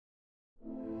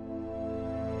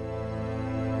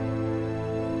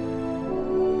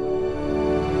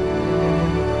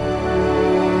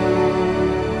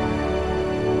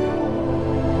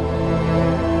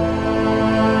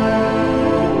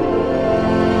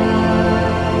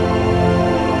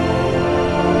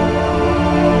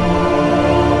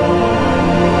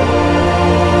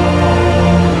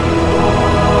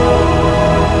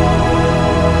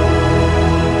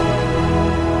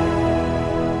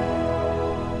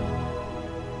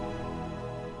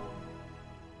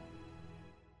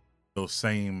those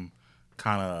same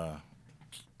kind of,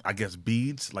 I guess,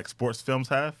 beads like sports films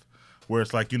have, where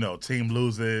it's like, team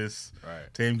loses,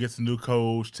 Right. team gets a new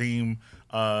coach, team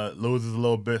loses a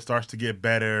little bit, starts to get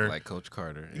better. Like Coach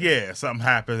Carter. Yeah, something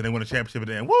happens and they win a championship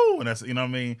and then woo, and that's, you know what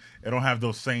I mean? It don't have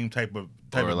those same type of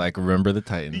Or like Remember the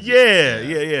Titans.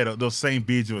 yeah. Those same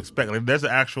beats you expect. Like there's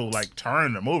an actual like turn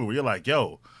in the movie where you're like,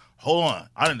 yo, hold on,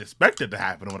 I didn't expect it to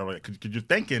happen or whatever. Because you're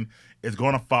thinking it's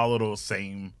going to follow those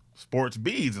same sports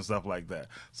beats and stuff like that.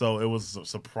 So it was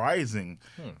surprising,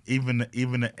 even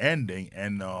the ending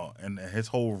and his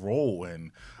whole role.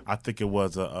 And I think it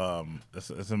was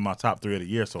it's in my top 3 of the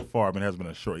year so far. I mean, it has been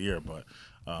a short year, but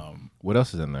What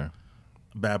else is in there?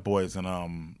 Bad Boys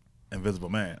and Invisible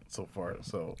Man so far.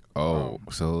 So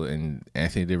and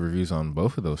Anthony did reviews on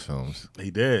both of those films.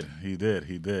 He did. Yeah,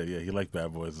 he liked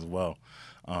Bad Boys as well.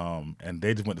 And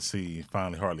they just went to see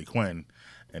finally Harley Quinn,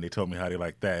 and they told me how they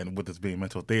liked that. And with this being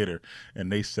mental theater,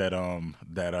 and they said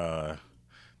that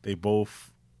they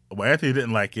both. Well, Anthony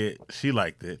didn't like it. She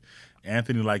liked it.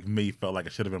 Anthony, like me, felt like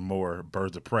it should have been more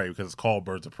Birds of Prey because it's called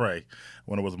Birds of Prey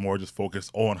when it was more just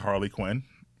focused on Harley Quinn.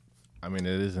 I mean,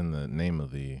 it is in the name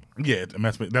of the. Yeah,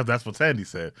 that's what Sandy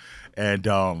said, and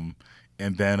then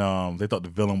they thought the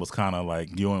villain was kind of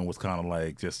like Ewan was kind of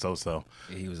like just so.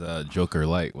 He was a Joker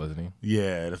light, wasn't he?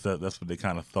 Yeah, that's what they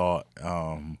kind of thought,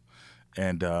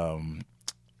 and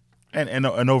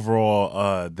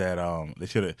overall that they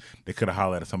could have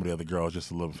highlighted some of the other girls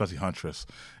just a little, especially Huntress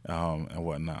and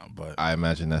whatnot. But I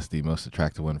imagine that's the most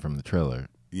attractive one from the trailer.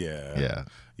 Yeah,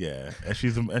 and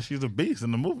she's a beast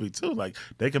in the movie too. Like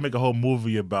they can make a whole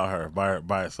movie about her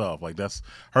by herself. Like that's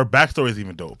her backstory is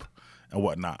even dope and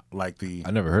whatnot. Like I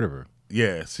never heard of her.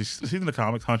 Yeah, she's in the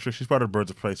comics. Huntress. She's part of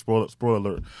Birds of Prey. Spoiler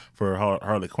alert for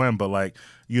Harley Quinn. But like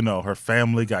her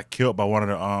family got killed by one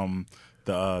of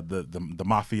the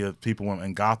mafia people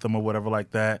in Gotham or whatever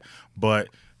like that. But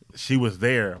she was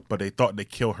there, but they thought they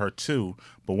killed her too.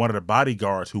 But one of the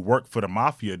bodyguards who worked for the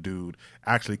mafia dude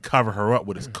actually covered her up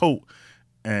with his coat,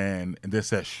 and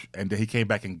then he came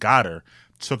back and got her,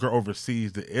 took her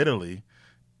overseas to Italy,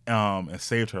 and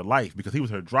saved her life because he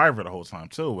was her driver the whole time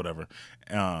too, or whatever.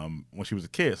 When she was a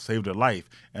kid, saved her life,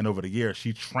 and over the years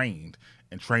she trained.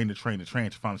 Finally,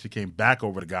 she came back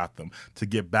over to Gotham to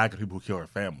get back at people who killed her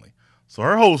family. So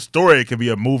her whole story could be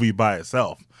a movie by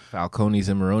itself. Falcones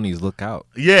and Maronis, look out!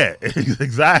 Yeah,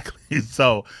 exactly.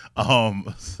 So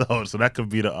that could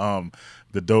be the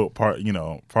dope part,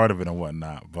 part of it and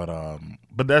whatnot. But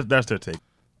that's their take.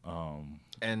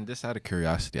 And just out of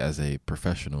curiosity, as a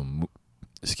professional,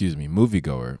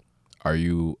 moviegoer, are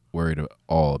you worried at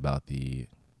all about the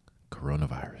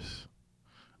coronavirus?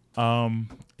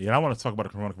 Yeah, I want to talk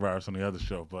about the coronavirus on the other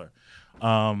show, but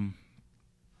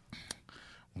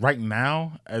right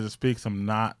now, as it speaks, I'm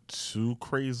not too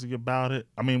crazy about it.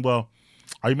 I mean, well,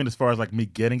 are you mean as far as like me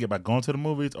getting it by going to the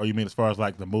movies, or you mean as far as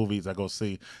like the movies I go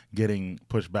see getting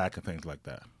pushed back and things like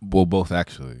that? Well, both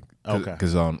actually. Okay.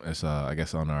 Because it's I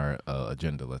guess on our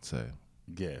agenda, let's say.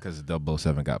 Yeah. Because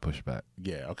 007 got pushed back.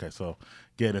 Yeah. Okay. So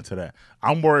get into that.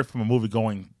 I'm worried from a movie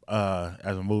going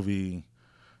as a movie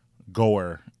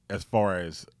goer as far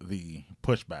as the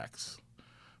pushbacks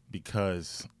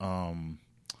because I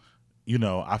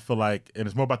feel like, and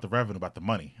it's more about the revenue, about the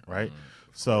money, right?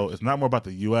 So it's not more about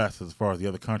the U.S. as far as the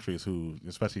other countries who,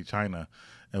 especially China,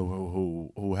 and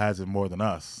who has it more than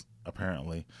us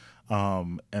apparently.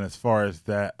 And as far as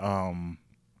that,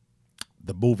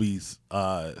 the movies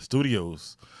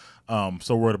studios,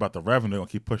 so worried about the revenue and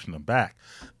keep pushing them back,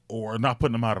 or not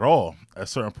putting them out at all at a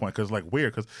certain point because like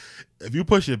weird. Because if you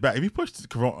push 007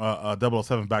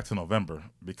 back to November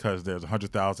because there's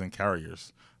 100,000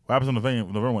 carriers. What happens in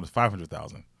November when it's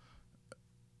 500,000?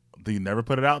 Do you never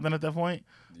put it out then at that point?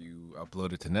 You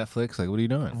upload it to Netflix? Like, what are you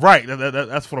doing? Right.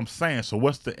 That's what I'm saying. So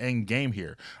what's the end game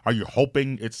here? Are you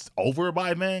hoping it's over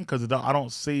by then? Because I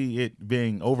don't see it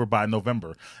being over by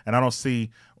November. And I don't see,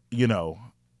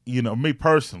 me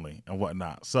personally and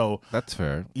whatnot. So that's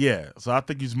fair. Yeah. So I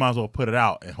think you just might as well put it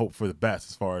out and hope for the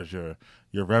best as far as your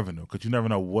revenue, because you never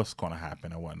know what's going to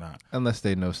happen and whatnot. Unless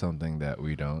they know something that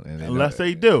we don't. And unless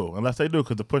they do,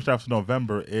 because the push out to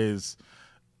November is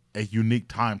a unique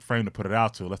time frame to put it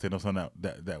out to, unless they know something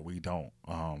that we don't.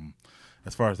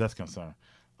 As far as that's concerned,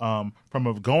 from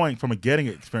a getting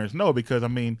experience, no, because I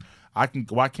mean,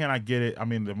 why can't I get it? I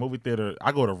mean, the movie theater,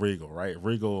 I go to Regal, right?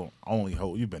 Regal only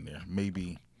you've been there,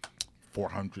 maybe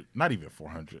 400, not even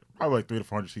 400, probably like 300 to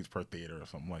 400 seats per theater or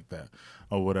something like that,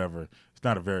 or whatever. It's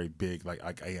not a very big like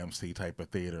AMC type of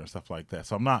theater and stuff like that.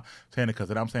 So I'm not saying it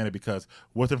I'm saying it because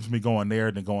what's the difference for me going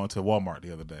there than going to Walmart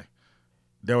the other day?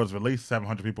 There was at least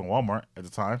 700 people in Walmart at the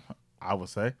time. I would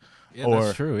say. Yeah,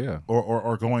 that's true. Yeah.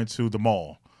 Or going to the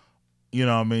mall. You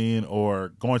know what I mean? Or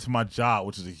going to my job,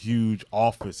 which is a huge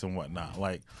office and whatnot.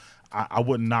 Like, I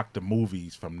wouldn't knock the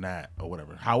movies from that or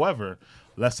whatever. However,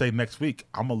 let's say next week,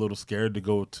 I'm a little scared to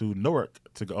go to Newark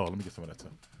to go. Oh, let me get some of that too.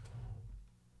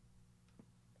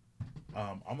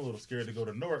 I'm a little scared to go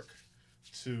to Newark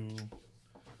to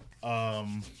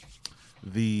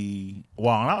the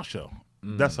Wild 'N Out show.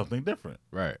 That's something different.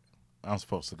 Right. I'm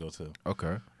supposed to go to.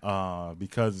 Okay.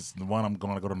 Because the one I'm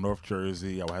going to go to North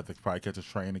Jersey, I would have to probably catch a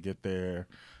train to get there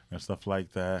and stuff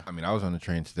like that. I mean, I was on the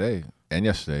train today and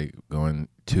yesterday going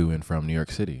to and from New York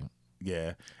City.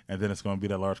 Yeah, and then it's going to be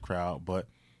that large crowd. But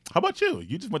how about you?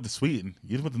 You just went to Sweden.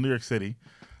 You just went to New York City.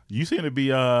 You seem to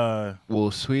be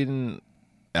Well, Sweden,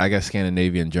 I guess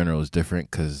Scandinavia in general is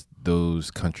different because those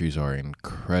countries are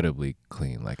incredibly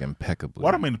clean, like impeccably. Well,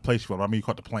 I don't mean the place you went. I mean you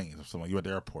caught the planes or something. You at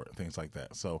the airport and things like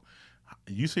that. So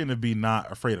you seem to be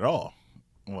not afraid at all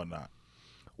and whatnot.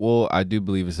 Well, I do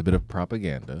believe it's a bit of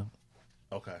propaganda.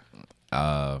 Okay.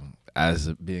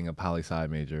 As being a poli-sci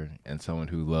major and someone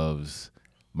who loves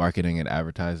marketing and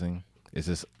advertising,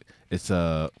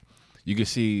 you can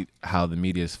see how the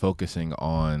media is focusing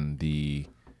on the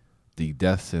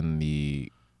deaths and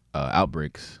the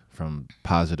outbreaks from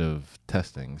positive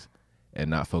testings and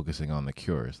not focusing on the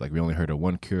cures. Like, we only heard of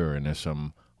one cure and there's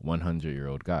some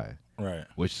 100-year-old guy. Right.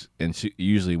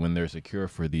 Usually when there's a cure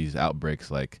for these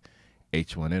outbreaks like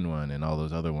H1N1 and all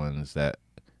those other ones that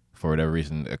for whatever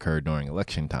reason occurred during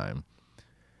election time,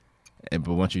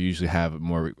 but once you usually have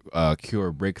more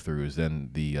cure breakthroughs, then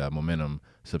the momentum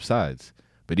subsides.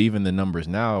 But even the numbers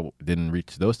now didn't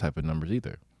reach those type of numbers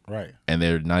either. Right. And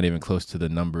they're not even close to the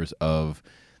numbers of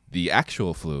the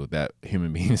actual flu that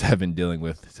human beings have been dealing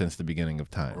with since the beginning of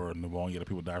time. Or pneumonia that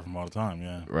people die from all the time,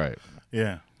 yeah. Right.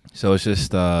 Yeah. So it's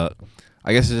just, I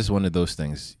guess it's just one of those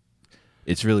things.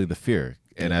 It's really the fear.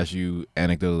 And as you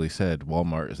anecdotally said,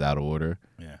 Walmart is out of order.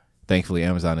 Yeah. Thankfully,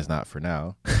 Amazon is not for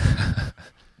now.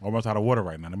 Walmart's out of water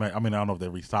right now. I mean, I don't know if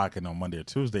they're restocking on Monday or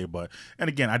Tuesday, and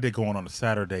again, I did go on a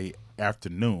Saturday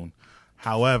afternoon.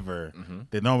 However,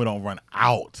 they normally don't run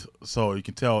out. So you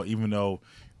can tell, even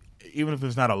if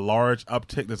it's not a large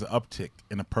uptick, there's an uptick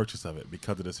in the purchase of it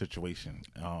because of the situation.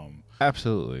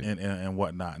 Absolutely. And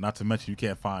whatnot. Not to mention you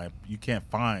can't find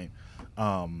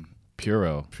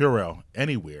Purell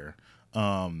anywhere.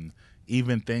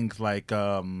 Even things like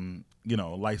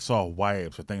Lysol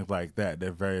wipes or things like that.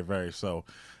 They're very, very so.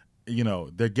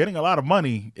 They're getting a lot of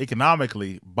money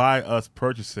economically by us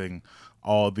purchasing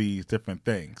all these different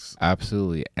things.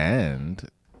 Absolutely. And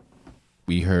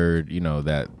we heard,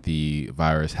 that the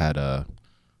virus had a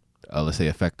let's say,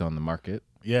 effect on the market.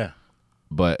 Yeah.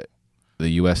 But the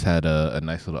U.S. had a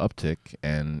nice little uptick,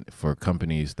 and for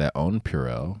companies that own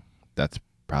Purell, that's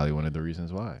probably one of the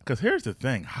reasons why. Because here's the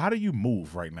thing: how do you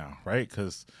move right now, right?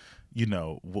 Because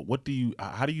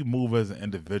how do you move as an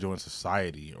individual in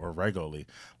society or regularly?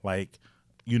 Like,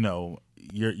 your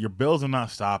bills are not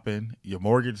stopping, your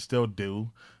mortgage is still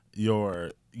due,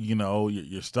 your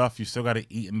stuff you still got to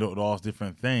eat and do all those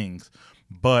different things,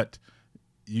 but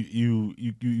you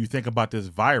think about this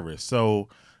virus. So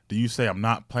do you say I'm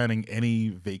not planning any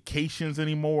vacations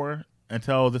anymore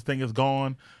until this thing is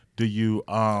gone? Do you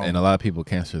and a lot of people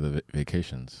cancel the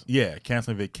vacations. Yeah,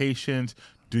 canceling vacations.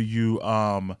 Do you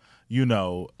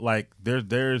like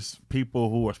there's people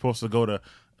who are supposed to go to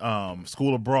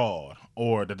school abroad,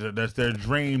 or that's their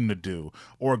dream to do,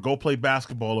 or go play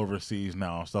basketball overseas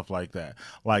now and stuff like that.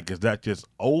 Like, is that just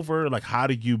over? Like, how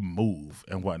do you move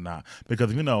and whatnot?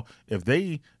 Because if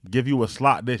they give you a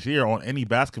slot this year on any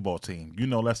basketball team,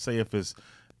 let's say if it's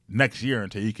next year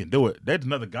until you can do it, there's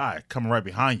another guy coming right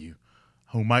behind you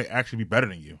who might actually be better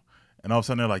than you, and all of a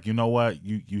sudden they're like, you know what,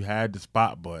 you had the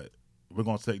spot, but we're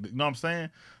gonna take. You know what I'm saying?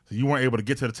 So you weren't able to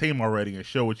get to the team already and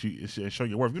show show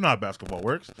your worth. You know how basketball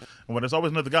works, and there's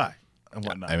always another guy and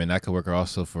whatnot. I mean, that could work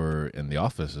also for in the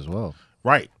office as well,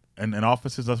 right? And in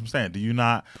offices, that's what I'm saying. Do you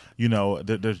not?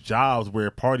 There's jobs where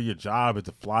part of your job is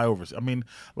to fly over. I mean,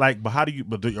 like, but how do you?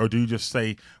 Or do you just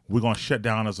say we're gonna shut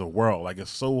down as a world? Like, it's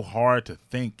so hard to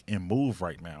think and move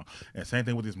right now. And same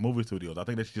thing with these movie studios. I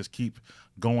think they should just keep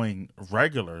going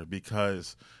regular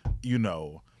because,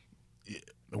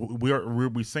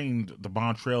 we seen the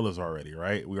Bond trailers already,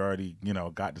 right? We already,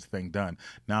 got this thing done.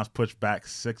 Now it's pushed back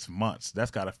 6 months.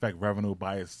 That's got to affect revenue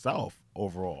by itself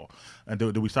overall. And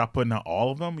do we start putting out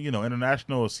all of them?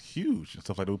 International is huge and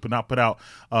stuff like that. We not put out,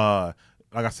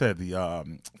 like I said,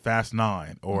 the Fast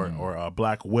 9 or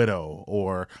Black Widow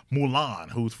or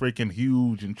Mulan, who's freaking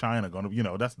huge in China.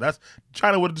 That's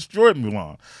China would have destroyed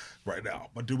Mulan. right now.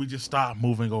 But do we just stop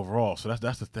moving overall? So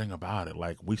that's the thing about it.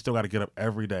 Like we still got to get up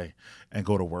every day and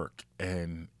go to work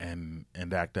and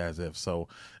act as if so,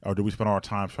 or do we spend our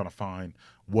time trying to find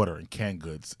water and canned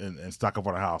goods and stock up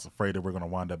on our house, afraid that we're going to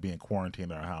wind up being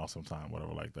quarantined in our house sometime,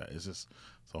 whatever like that. It's just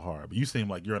so hard. But you seem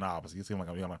like you're an opposite. You seem like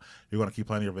you're gonna keep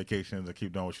planning your vacations and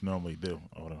keep doing what you normally do.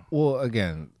 Or whatever. Well,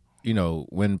 again,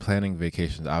 when planning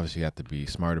vacations, obviously you have to be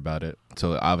smart about it.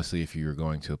 So obviously, if you're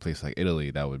going to a place like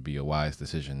Italy, that would be a wise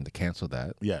decision to cancel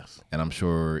that. Yes. And I'm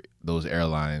sure those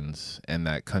airlines in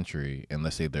that country, and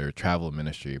let's say their travel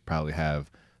ministry, probably have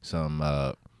some,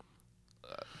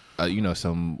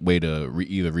 some way to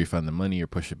either refund the money or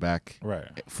push it back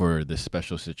for this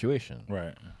special situation.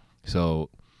 Right. So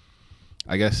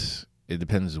I guess it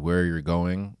depends where you're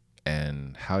going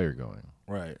and how you're going.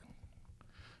 Right.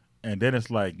 And then it's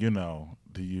like,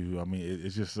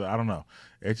 it's just, I don't know.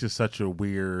 It's just such a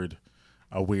weird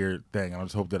thing. I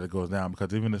just hope that it goes down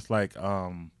because even it's like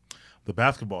the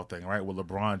basketball thing, right, with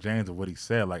LeBron James and what he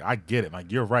said. Like, I get it.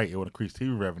 Like, you're right. It would increase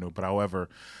TV revenue. But, however,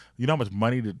 you know how much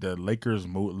money the Lakers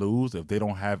lose if they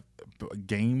don't have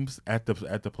games at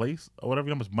the place or whatever?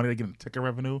 You know how much money they get in ticket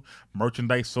revenue,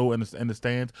 merchandise sold in the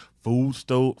stands, food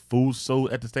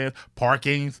sold at the stands,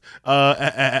 parkings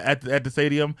at the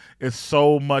stadium. It's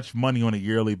so much money on a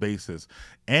yearly basis.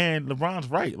 And LeBron's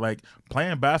right. Like,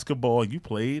 playing basketball, you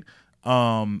played –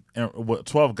 and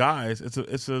 12 guys,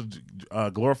 it's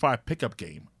a glorified pickup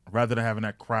game rather than having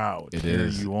that crowd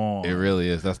cheering you on. It really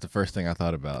is. That's the first thing I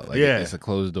thought about. Like, it's a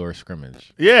closed door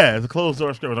scrimmage. Yeah, it's a closed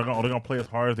door scrimmage. Are they gonna play as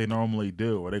hard as they normally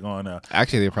do? Or are they gonna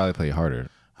actually? They probably play harder.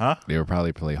 Huh? They would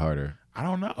probably play harder. I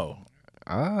don't know.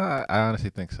 I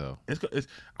honestly think so.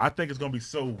 I think it's going to be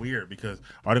so weird because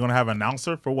are they going to have an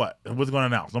announcer for what? What's going to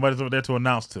announce? Nobody's over there to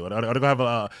announce to it. Are they going to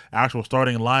have actual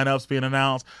starting lineups being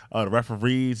announced? The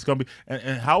referees. It's going to be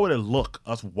and how would it look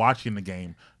us watching the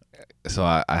game? So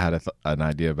I had an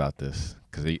idea about this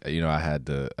because I had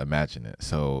to imagine it.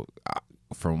 So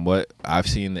from what I've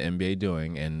seen the NBA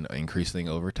doing and increasing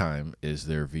over time is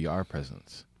their VR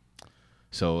presence.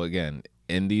 So again,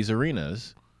 in these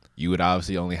arenas, you would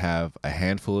obviously only have a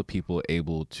handful of people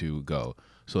able to go.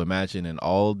 So imagine in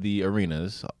all the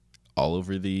arenas, all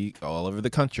over the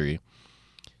country,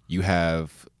 you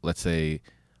have, let's say,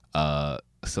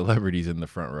 celebrities in the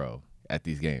front row at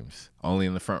these games, only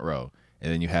in the front row,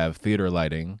 and then you have theater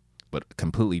lighting, but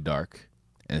completely dark,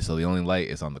 and so the only light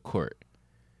is on the court.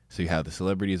 So you have the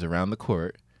celebrities around the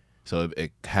court, so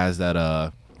it has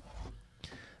that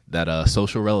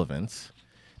social relevance.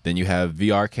 Then you have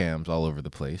VR cams all over the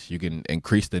place. You can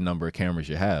increase the number of cameras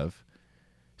you have.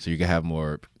 So you can have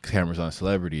more cameras on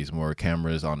celebrities, more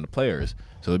cameras on the players.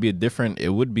 So it would be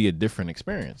a different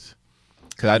experience.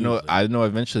 Because I know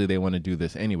eventually they want to do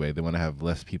this anyway. They want to have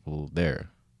less people there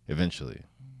eventually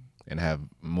and have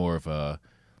more of a,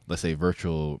 let's say,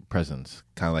 virtual presence,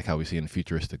 kind of like how we see in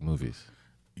futuristic movies.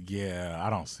 Yeah, I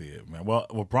don't see it, man. Well,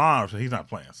 LeBron, he's not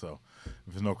playing, so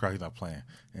if there's no crowd, he's not playing.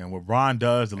 And what LeBron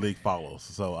does, the league follows.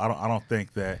 So I don't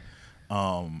think that.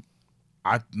 But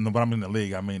I'm in the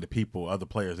league. I mean, the people, other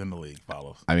players in the league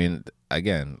follows. I mean,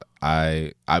 again,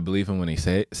 I believe him when he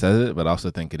says it, but I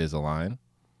also think it is a line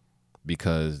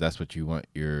because that's what you want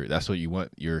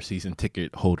your season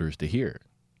ticket holders to hear.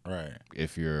 Right.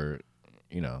 If you're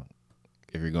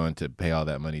going to pay all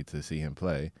that money to see him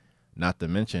play. Not to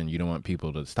mention, you don't want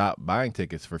people to stop buying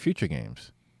tickets for future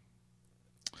games.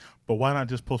 But why not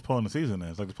just postpone the season then?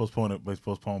 It's like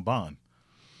postpone Bond.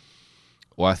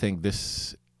 Well, I think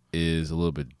this is a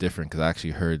little bit different because I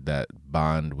actually heard that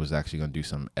Bond was actually going to do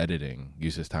some editing,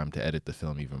 use his time to edit the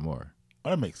film even more.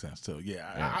 Oh, that makes sense too.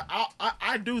 Yeah.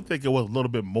 I do think it was a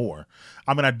little bit more.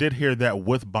 I mean, I did hear that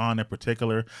with Bond in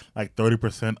particular, like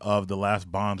 30% of the last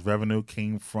Bond's revenue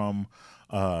came from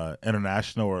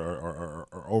international or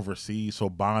overseas. So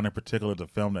Bond in particular is a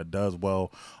film that does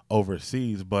well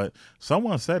overseas. But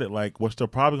someone said it like what they're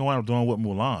probably going to wind up doing with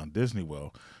Mulan, Disney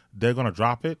will. They're going to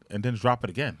drop it and then drop it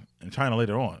again in China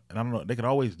later on. And I don't know, they could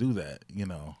always do that,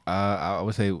 I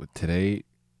would say today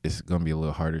it's going to be a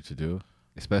little harder to do.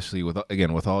 Especially with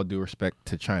all due respect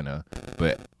to China,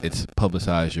 but it's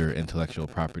publicized your intellectual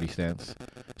property stance.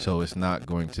 So it's not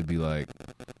going to be like,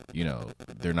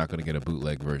 they're not going to get a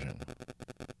bootleg version.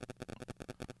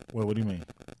 Well, what do you mean?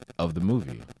 Of the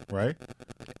movie. Right?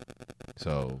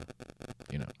 So,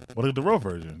 What is the real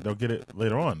version? They'll get it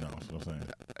later on, though. That's what I'm saying.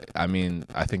 I mean,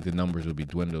 I think the numbers will be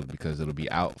dwindled because it'll be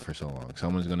out for so long.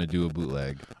 Someone's going to do a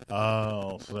bootleg.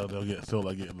 Oh, so they'll get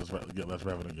less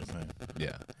revenue, you're saying.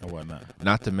 Yeah. And whatnot.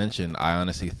 Not to mention, I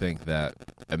honestly think that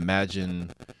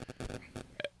imagine,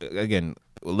 again,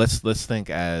 let's think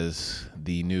as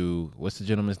the new, what's the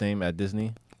gentleman's name at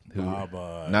Disney? Who?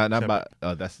 Bob. Not Chapek.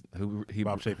 Bob. That's who he.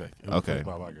 Bob Chapek. Okay.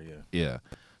 Bob Iger. Yeah. Yeah.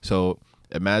 So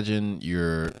imagine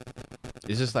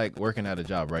it's just like working at a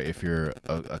job, right? If you're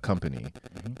a company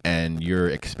and you're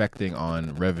expecting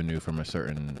on revenue from a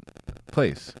certain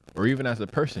place, or even as a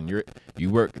person, you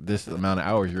work this amount of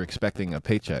hours, you're expecting a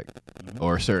paycheck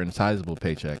or a certain sizable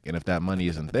paycheck, and if that money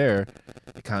isn't there,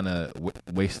 it kind of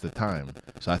wastes the time.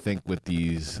 So I think with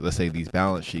these, let's say these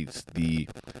balance sheets, the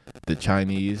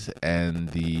Chinese and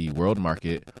the world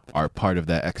market are part of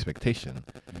that expectation.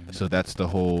 So that's the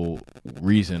whole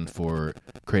reason for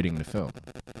creating the film.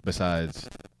 Besides,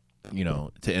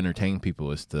 to entertain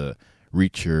people, is to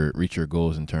reach your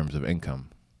goals in terms of income.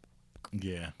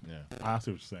 Yeah. I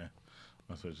see what you're saying.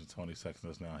 I'm switching Tony texting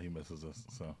us now. He misses us,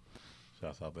 so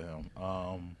shouts out to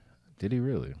him. Did he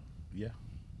really? Yeah,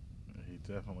 he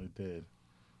definitely did.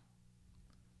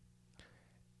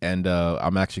 And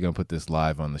I'm actually gonna put this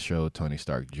live on the show, Tony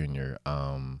Stark Jr.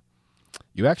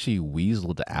 You actually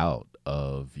weaseled out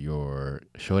of your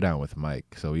showdown with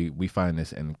Mike, so we find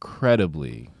this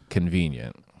incredibly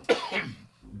convenient.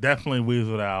 Definitely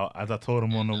weaseled out, as I told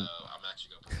him on the. I'm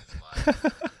actually gonna put this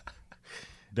live.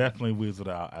 Definitely weaseled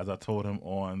out, as I told him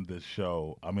on the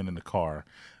show. I'm in the car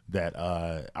that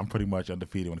I'm pretty much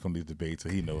undefeated when it comes to these debates, so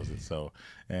he knows it. So,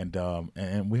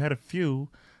 and we had a few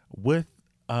with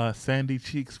Sandy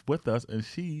Cheeks with us, and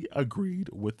she agreed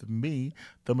with me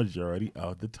the majority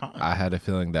of the time. I had a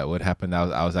feeling that would happen.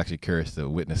 I was actually curious to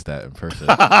witness that in person.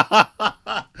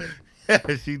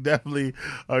 Yeah, she definitely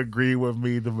agreed with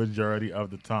me the majority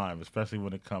of the time, especially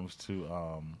when it comes to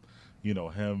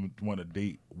him want to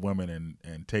date women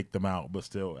and take them out, but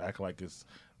still act like it's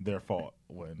their fault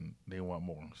when they want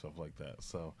more and stuff like that.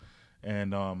 So,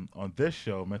 and on this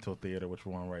show, Mental Theater, which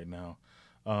we're on right now,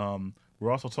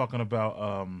 we're also talking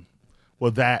about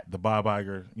the Bob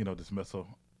Iger dismissal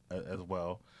as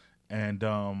well, and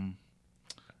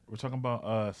we're talking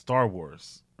about Star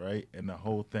Wars, right, and the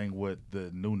whole thing with the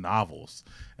new novels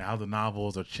and how the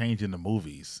novels are changing the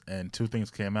movies. And two things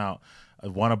came out.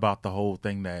 One about the whole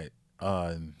thing that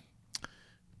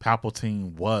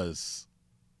Palpatine was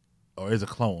or is a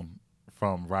clone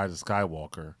from Rise of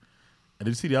Skywalker. And did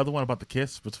you see the other one about the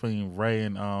kiss between Rey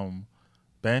and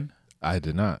Ben? I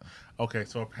did not. Okay,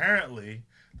 so apparently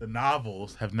the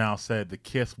novels have now said the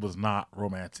kiss was not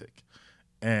romantic.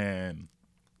 And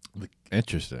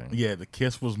Interesting. yeah, the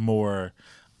kiss was more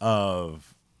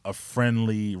of a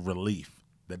friendly relief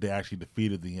that they actually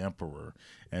defeated the Emperor,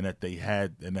 and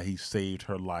that he saved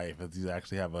her life, as he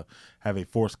actually have a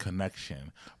forced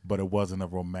connection, but it wasn't a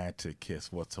romantic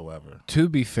kiss whatsoever. To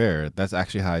be fair, that's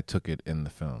actually how I took it in the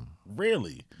film.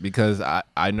 Really? Because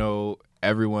I know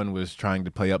everyone was trying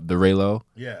to play up the Reylo.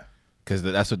 Yeah. Because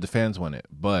that's what the fans wanted.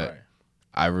 But Right.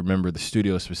 I remember the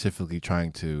studio specifically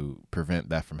trying to prevent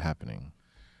that from happening.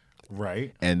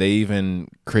 Right. And they even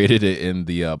created it in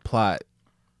the plot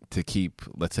to keep,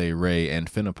 let's say, Rey and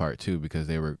Finn apart too, because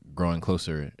they were growing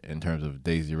closer in terms of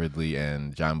Daisy Ridley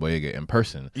and John Boyega in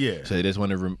person. Yeah. So they just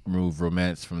want to remove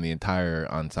romance from the entire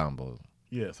ensemble.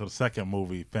 Yeah. So the second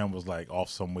movie, Finn was like off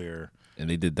somewhere. And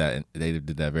they did that. They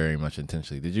did that very much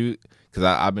intentionally. Did you? Because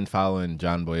I've been following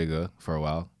John Boyega for a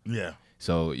while. Yeah.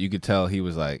 So you could tell he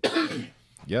was like,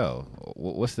 "Yo,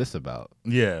 what's this about?"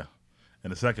 Yeah. In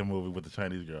the second movie with the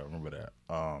Chinese girl, I remember that.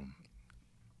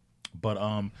 But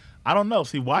I don't know.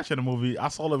 See, watching the movie, I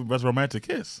saw it as a romantic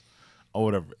kiss or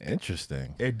whatever.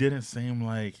 Interesting. It didn't seem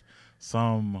like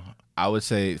some. I would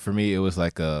say for me, it was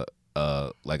like a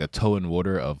toe in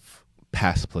water of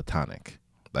past platonic.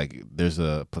 Like there's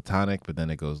a platonic, but then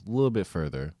it goes a little bit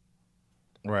further.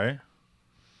 Right.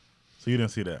 So you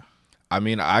didn't see that? I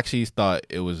mean, I actually thought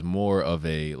it was more of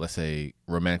a, let's say,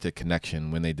 romantic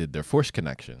connection when they did their forced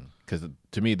connection. Because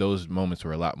to me, those moments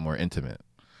were a lot more intimate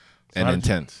and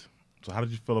intense. So how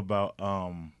did you feel about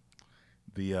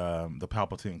the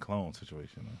Palpatine clone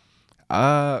situation?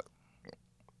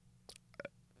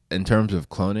 In terms of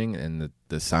cloning and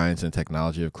the science and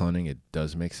technology of cloning, it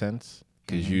does make sense.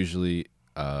 Because usually,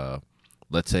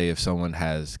 let's say if someone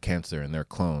has cancer and they're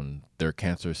cloned, their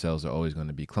cancer cells are always going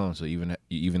to be cloned. So even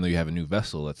though you have a new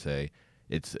vessel, let's say,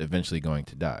 it's eventually going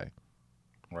to die.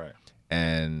 Right.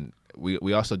 And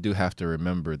we also do have to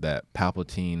remember that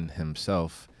Palpatine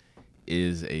himself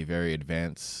is a very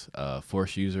advanced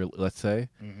Force user, let's say.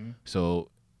 Mm-hmm. So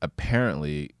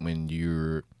apparently when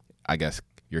your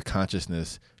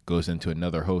consciousness goes into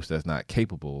another host that's not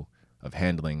capable of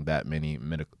handling that many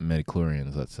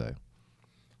midichlorians, let's say.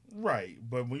 Right.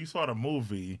 But when you saw the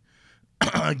movie,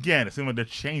 again, it seemed like they're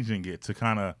changing it to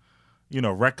kind of,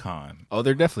 retcon. Oh,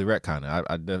 they're definitely retconning.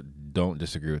 I don't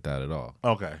disagree with that at all.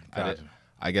 Okay. Gotcha.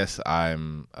 I guess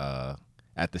I'm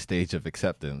at at the stage of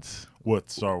acceptance with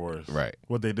Star Wars. Right.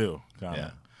 What they do.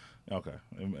 Kinda. Yeah. Okay.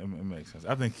 It makes sense.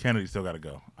 I think Kennedy still got to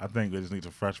go. I think they just need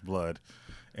some fresh blood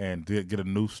and get a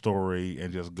new story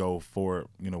and just go for it,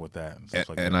 with that. And, stuff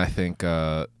like that. I think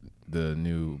the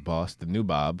new boss, the new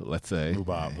Bob, let's say. New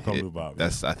Bob. New Bob. I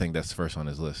think that's first on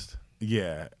his list.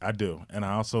 Yeah, I do. And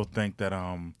I also think that,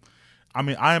 I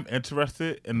am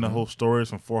interested in the whole stories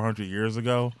from 400 years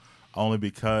ago, only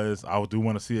because I do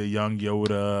want to see a young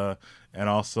Yoda. And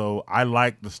also, I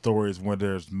like the stories when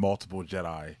there's multiple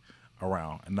Jedi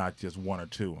around and not just one or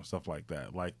two and stuff like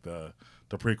that, like the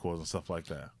prequels and stuff like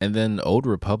that. And then Old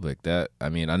Republic, I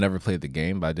never played the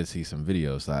game, but I did see some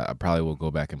videos. I probably will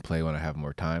go back and play when I have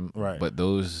more time. Right. But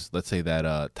those, let's say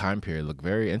that time period, look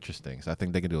very interesting. So I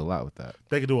think they could do a lot with that.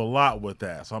 They could do a lot with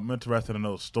that. So I'm interested in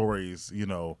those stories,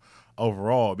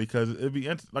 overall, because it'd be,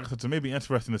 like I said, to me, it'd be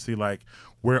interesting to see, like,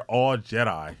 we're all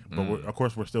Jedi, but of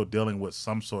course we're still dealing with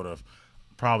some sort of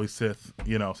probably Sith,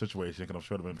 situation, because I'm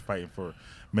sure they've been fighting for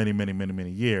many, many, many,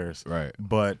 many years. Right.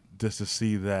 But just to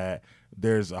see that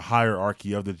there's a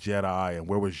hierarchy of the Jedi, and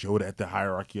where was Yoda at the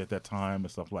hierarchy at that time,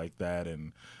 and stuff like that,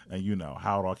 and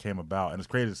how it all came about. And it's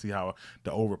crazy to see how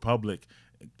the Old Republic,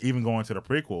 even going to the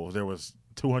prequels, there was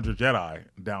 200 Jedi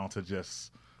down to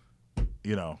just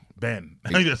Ben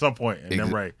at some point, and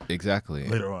then Rey. Exactly.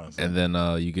 Later on. So. And then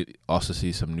you could also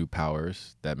see some new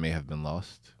powers that may have been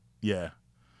lost. Yeah.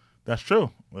 That's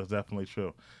true. That's definitely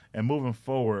true. And moving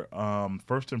forward,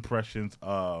 first impressions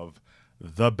of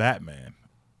the Batman.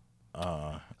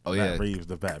 Matt Reeves,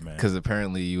 the Batman. Because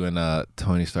apparently you and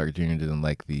Tony Stark Jr. didn't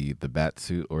like the bat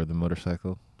suit or the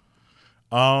motorcycle.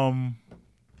 The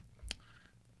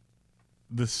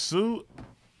suit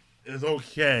is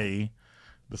okay.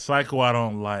 The cycle I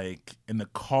don't like. In the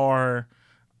car,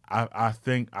 I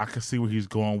think I can see where he's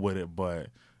going with it, but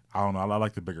I don't know. I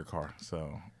like the bigger car.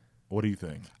 So, what do you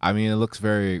think? I mean, it looks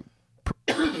very,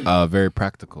 very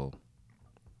practical.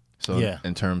 So, yeah.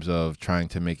 In terms of trying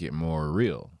to make it more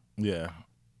real. Yeah.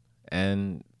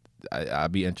 And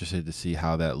I'd be interested to see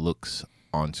how that looks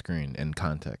on screen in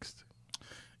context.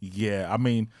 Yeah, I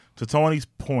mean, to Tony's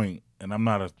point, and I'm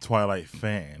not a Twilight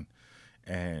fan,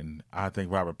 and I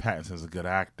think Robert Pattinson's a good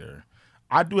actor,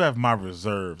 I do have my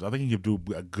reserves. I think he could do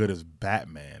good as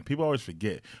Batman. People always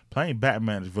forget, playing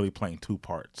Batman is really playing two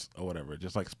parts or whatever,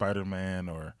 just like Spider-Man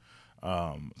or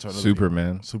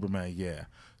Superman. Superman, yeah.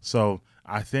 So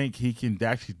I think he can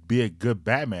actually be a good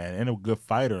Batman and a good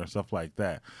fighter and stuff like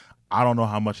that. I don't know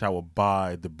how much I will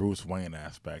buy the Bruce Wayne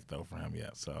aspect, though, for him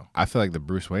yet. So I feel like the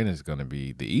Bruce Wayne is going to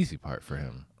be the easy part for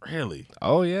him. Really?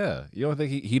 Oh, yeah. You don't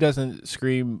think he doesn't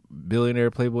scream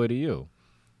billionaire playboy to you?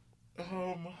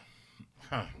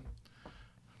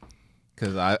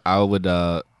 Because I would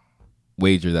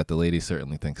wager that the ladies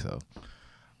certainly think so.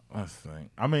 Let's think.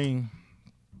 I mean,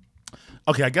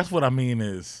 okay, I guess what I mean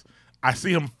is I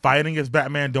see him fighting as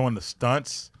Batman doing the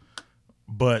stunts,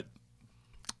 but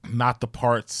not the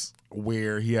parts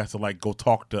where he has to like go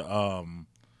talk to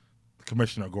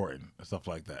Commissioner Gordon and stuff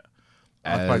like that.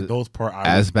 I feel like those parts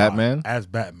as Batman? As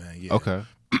Batman, yeah. Okay.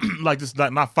 Like just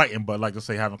not fighting, but like just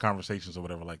say having conversations or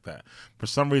whatever like that. For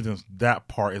some reason, that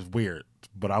part is weird,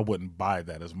 but I wouldn't buy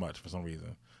that as much for some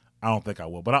reason. I don't think I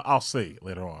will, but I'll see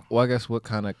later on. Well, I guess what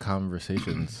kind of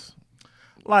conversations?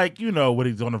 Like, when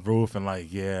he's on the roof and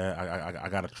like, yeah, I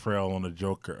got a trail on the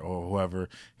Joker or whoever.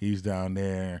 He's down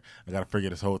there. I got to figure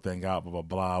this whole thing out, blah, blah,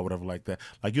 blah, whatever like that.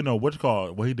 Like,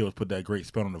 what he did was put that great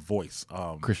spin on the voice.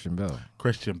 Christian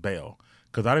Bale.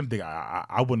 Because I didn't think,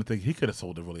 I wouldn't think he could have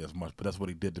sold it really as much, but that's what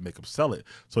he did to make him sell it.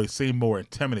 So he seemed more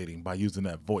intimidating by using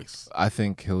that voice. I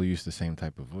think he'll use the same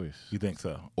type of voice. You think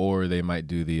so? Or they might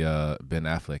do the Ben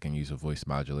Affleck and use a voice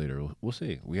modulator. We'll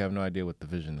see. We have no idea what the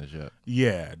vision is yet.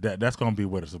 Yeah, that's going to be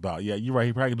what it's about. Yeah, you're right.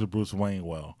 He probably did Bruce Wayne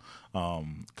well.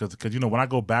 Because when I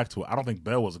go back to it, I don't think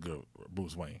Bale was a good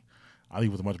Bruce Wayne. I think he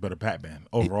was a much better Batman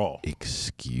overall.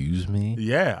 Excuse me?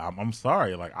 Yeah, I'm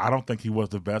sorry. Like, I don't think he was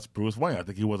the best Bruce Wayne. I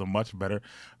think he was a much better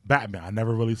Batman. I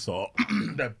never really saw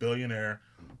that billionaire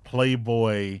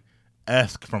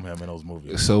playboy-esque from him in those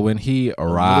movies. So when he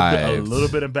arrived, a little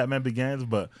bit in Batman Begins,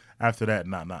 but after that,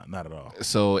 not at all.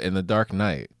 So in The Dark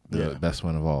Knight, the best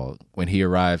one of all, when he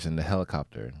arrives in the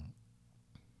helicopter,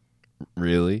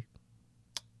 really?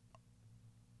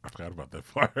 I forgot about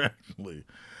that part actually.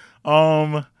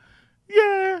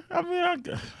 Yeah, I mean,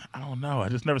 I don't know. I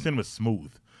just never seen him as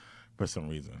smooth for some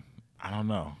reason. I don't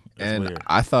know. It's weird.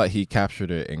 I thought he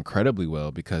captured it incredibly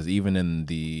well because even in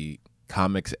the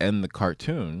comics and the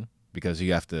cartoon, because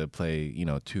you have to play,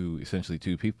 essentially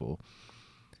two people,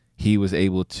 he was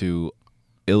able to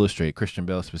illustrate, Christian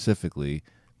Bale specifically,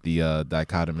 the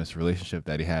dichotomous relationship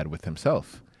that he had with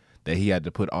himself. that he had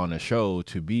to put on a show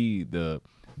to be the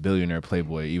billionaire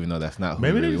playboy, even though that's not who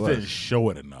Maybe he they really just was. didn't show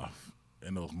it enough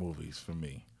in those movies for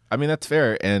me. I mean, that's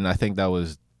fair, and I think that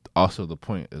was also the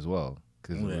point as well,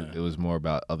 because Yeah. it was more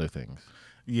about other things.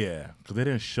 Yeah, because they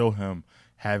didn't show him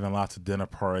having lots of dinner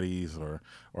parties or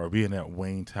being at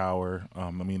Wayne Tower.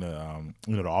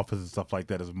 The office and stuff like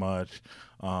that as much.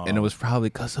 And it was probably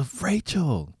because of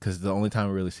Rachel, because the only time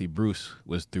we really see Bruce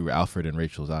was through Alfred and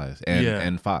Rachel's eyes,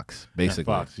 and Fox,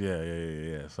 basically. And Fox,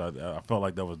 yeah. So I felt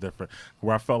like that was different.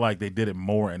 Where I felt like they did it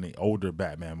more in the older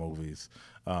Batman movies,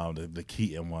 the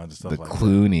Keaton ones and stuff The like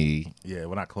Clooney. that. Yeah,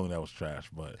 well, not Clooney, that was trash,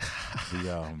 but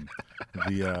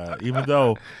even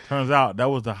though turns out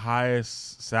that was the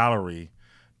highest salary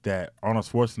that Arnold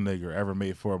Schwarzenegger ever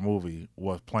made for a movie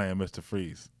was playing Mr.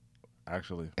 Freeze.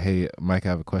 Actually, Hey, Mike, I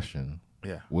have a question.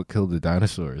 yeah. What killed the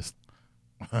dinosaurs?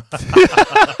 The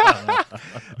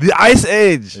Ice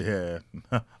Age. Yeah.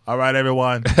 All right,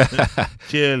 everyone.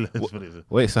 Chill.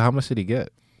 Wait, so how much did he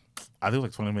get? I think it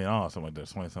was like $20 million, something like that,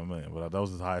 20-something million. But that was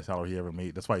his highest salary he ever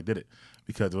made. That's why he did it,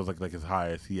 because it was like his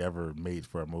highest he ever made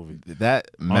for a movie.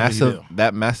 That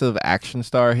massive action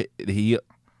star, he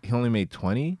only made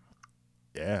 20.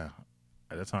 Yeah,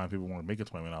 at that time, people wanted to make a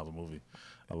 $20 million a movie,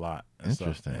 a lot.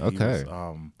 Interesting. And Okay.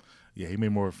 He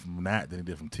made more from that than he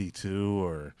did from T2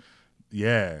 or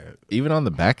Even on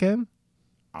the back end.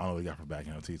 I don't know what he got from back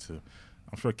end on T2.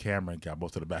 I'm sure Cameron got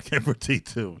most of the back end for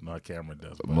T2. No, Cameron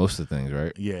does. But, most of the things,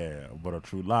 right? yeah, but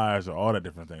True Lies or all the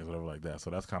different things, whatever like that. So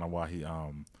that's kind of why he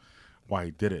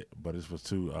did it. But this was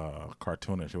too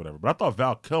cartoonish or whatever. But I thought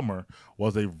Val Kilmer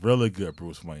was a really good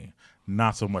Bruce Wayne.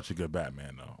 Not so much a good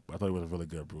Batman though. But I thought he was a really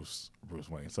good Bruce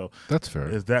Wayne. So That's fair.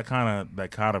 it's that kind of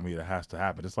dichotomy that has to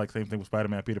happen. It's like same thing with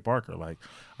Spider-Man, Peter Parker. Like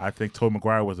I think Tobey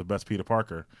Maguire was the best Peter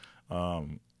Parker. So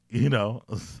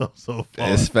far.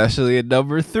 Especially at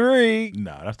number 3.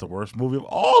 Nah, that's the worst movie of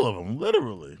all of them,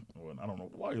 literally. I don't know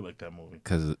why you like that movie.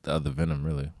 Because of the Venom,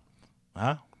 really.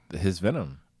 Huh? His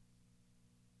Venom.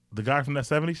 The guy from that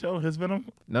 70s show, his Venom?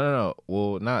 No.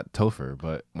 Well, not Topher,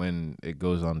 but when it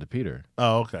goes on to Peter.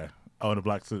 Oh, okay. Oh, in the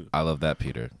black suit. I love that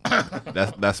Peter.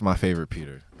 That's my favorite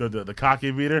Peter. The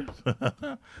cocky Peter?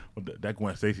 That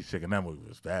Gwen Stacy chick in that movie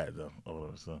was bad, though.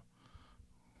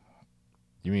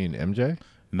 You mean MJ?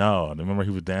 No, remember he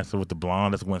was dancing with the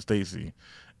blonde. That's Gwen Stacy,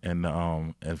 in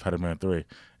Spider-Man 3,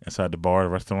 inside the bar,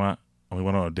 restaurant. When we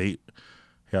went on a date,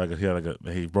 he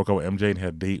broke up with MJ and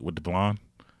had a date with the blonde.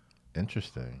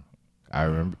 Interesting. I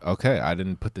remember. Okay, I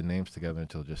didn't put the names together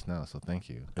until just now, so thank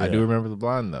you. Yeah. I do remember the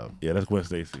blonde though. Yeah, that's Gwen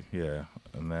Stacy. Yeah,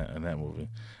 in that movie,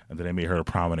 and then they made her a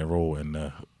prominent role in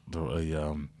the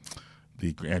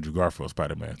Andrew Garfield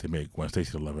Spider-Man. They made Gwen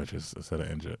Stacy the love interest instead of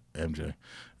MJ and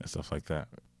stuff like that.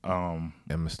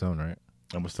 Emma Stone, right?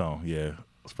 Emma Stone, yeah,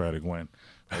 Spider-Gwen.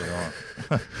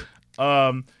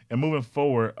 And moving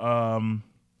forward,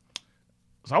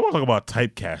 so I want to talk about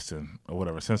typecasting or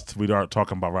whatever, since we are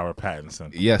talking about Robert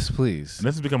Pattinson. Yes, please. And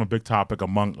this has become a big topic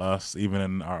among us, even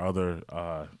in our other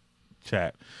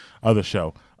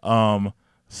show.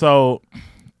 So,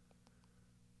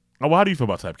 how do you feel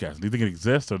about typecasting? Do you think it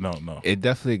exists or no? It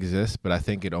definitely exists, but I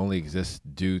think it only exists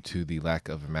due to the lack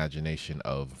of imagination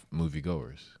of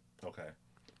moviegoers. Okay.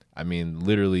 I mean,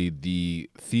 literally the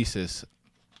thesis,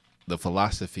 the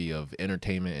philosophy of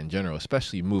entertainment in general,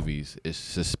 especially movies, is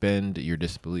suspend your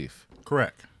disbelief.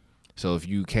 Correct. So if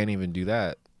you can't even do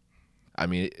that, I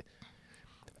mean,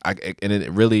 and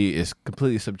it really is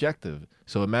completely subjective.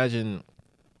 So imagine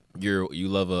you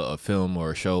love a film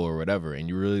or a show or whatever, and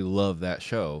you really love that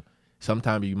show.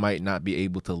 Sometimes you might not be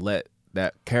able to let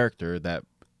that character, that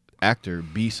actor,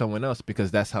 be someone else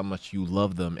because that's how much you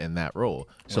love them in that role.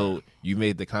 So Right. you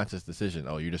made the conscious decision,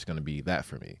 oh, you're just going to be that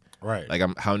for me. Right. Like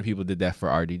how many people did that for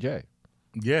RDJ?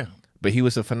 Yeah. But he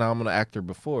was a phenomenal actor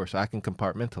before, so I can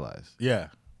compartmentalize. Yeah.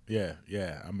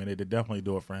 I mean, they did definitely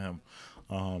do it for him.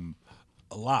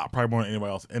 A lot, probably more than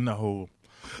anybody else in the whole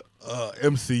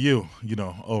MCU,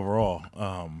 overall.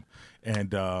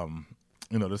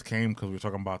 This came because we were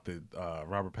talking about the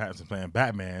Robert Pattinson playing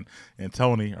Batman, and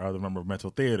Tony, our other member of Mental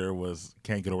Theater,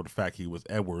 can't get over the fact he was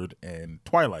Edward in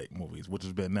Twilight movies, which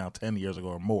has been now 10 years ago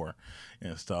or more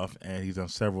and stuff, and he's done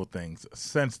several things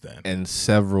since then. And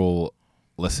several,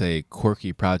 let's say,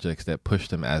 quirky projects that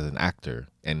pushed him as an actor,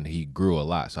 and he grew a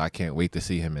lot. So I can't wait to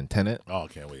see him in Tenet. Oh,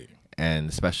 can't wait. And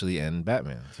especially in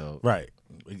Batman. So Right.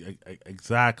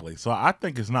 Exactly. So I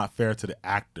think it's not fair to the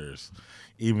actors,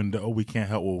 even though we can't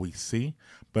help what we see,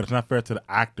 but it's not fair to the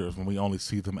actors when we only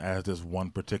see them as this one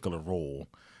particular role,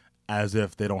 as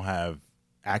if they don't have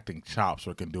acting chops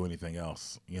or can do anything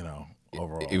else,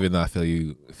 overall. Even though I feel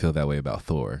you feel that way about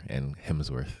Thor and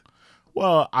Hemsworth.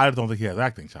 Well, I don't think he has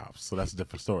acting chops, so that's a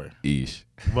different story. Eesh.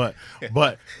 But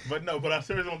no, but I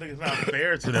seriously don't think it's not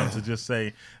fair to them to just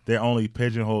say they're only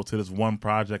pigeonholed to this one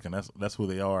project and that's who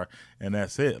they are and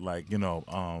that's it. Like,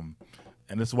 and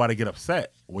this is why they get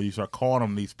upset when you start calling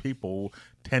them these people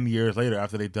 10 years later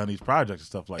after they've done these projects and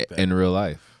stuff like that. In real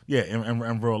life. Yeah,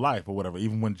 in real life or whatever.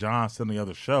 Even when John said on the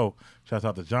other show, shouts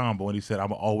out to John, but when he said, I'm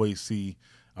going to always see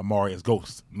Amari as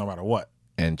Ghost, no matter what.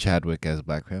 And Chadwick as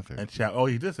Black Panther. And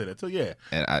he did say that too, yeah.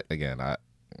 And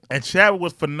And Chadwick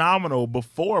was phenomenal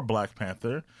before Black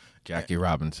Panther. Jackie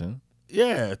Robinson.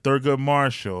 Yeah, Thurgood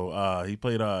Marshall. He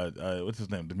played what's his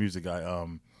name? The music guy.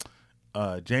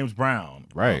 James Brown.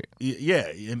 Right.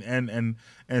 Yeah, and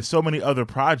so many other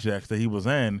projects that he was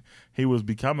in. He was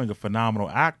becoming a phenomenal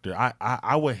actor.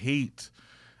 I would hate.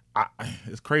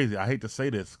 It's crazy. I hate to say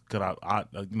this because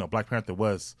Black Panther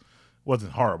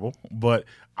wasn't horrible, but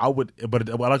I like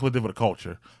what it did with the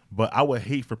culture. But I would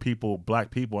hate for black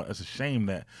people. It's a shame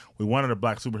that we wanted a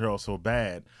black superhero so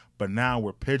bad, but now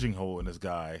we're pigeonholing this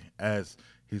guy as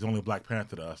he's only Black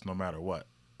Panther to us, no matter what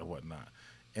or whatnot.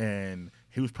 And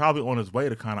he was probably on his way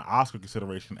to kind of Oscar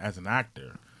consideration as an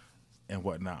actor and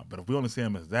whatnot. But if we only see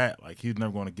him as that, like he's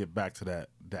never going to get back to the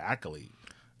accolade.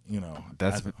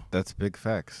 That's big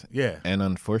facts. Yeah, and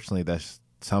unfortunately, that's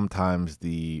sometimes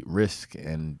the risk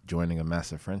in joining a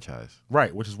massive franchise.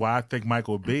 Right, which is why I think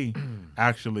Michael B.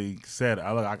 actually said,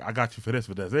 I got you for this,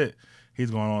 but that's it. He's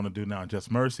going on to do now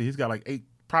Just Mercy. He's got like 8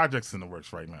 projects in the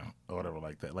works right now or whatever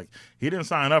like that. Like he didn't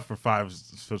sign up for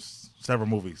several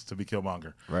movies to be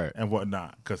Killmonger and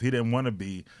whatnot because he didn't want to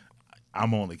be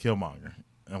I'm only Killmonger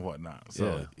and whatnot.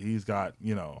 So he's got,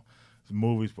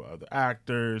 movies for other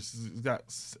actors.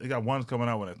 He got ones coming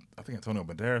out with I think Antonio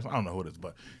Banderas. I don't know who it is,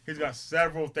 but he's got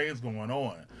several things going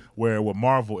on. Where with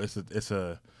Marvel, it's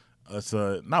a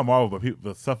not Marvel,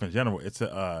 but stuff in general. It's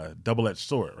a double-edged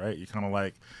sword, right? You kind of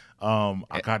like, I'm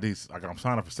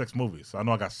signed up for 6 movies, so I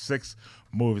know I got 6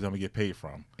 movies I'm gonna get paid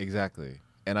from. Exactly,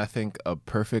 and I think a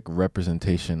perfect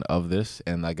representation of this,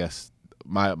 and I guess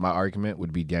my argument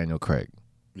would be Daniel Craig.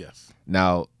 Yes.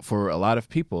 Now, for a lot of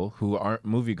people who aren't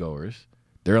moviegoers,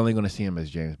 they're only going to see him as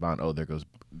James Bond. Oh, there goes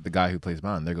the guy who plays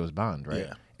Bond. There goes Bond, right?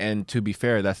 Yeah. And to be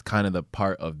fair, that's kind of the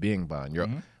part of being Bond.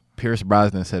 Pierce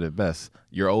Brosnan said it best.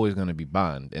 You're always going to be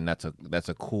Bond, and that's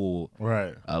a cool,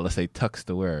 right? Let's say tux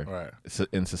to wear, right?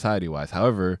 In society wise.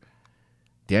 However,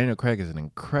 Daniel Craig is an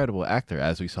incredible actor,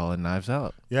 as we saw in Knives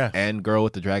Out. Yeah. And Girl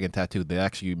with the Dragon Tattoo. They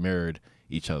actually mirrored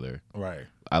each other. Right.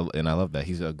 I love that.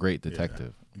 He's a great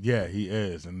detective. Yeah, he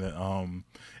is. And then,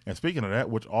 and speaking of that,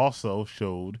 which also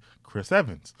showed Chris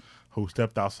Evans, who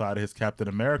stepped outside of his Captain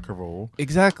America role.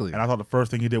 Exactly. And I thought the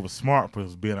first thing he did was smart,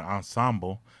 was being an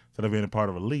ensemble instead of being a part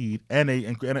of a lead and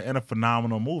a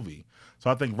phenomenal movie. So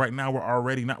I think right now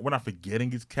we're not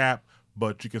forgetting his Cap,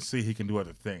 but you can see he can do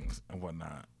other things and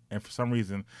whatnot. And for some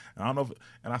reason, and I don't know,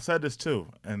 and I said this too,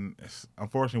 and it's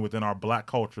unfortunately within our black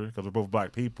culture, because we're both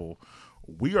black people,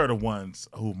 we are the ones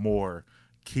who more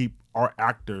keep our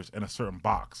actors in a certain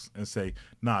box and say,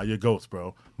 nah, you're Ghost,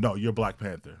 bro. No, you're Black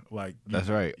Panther. Like that's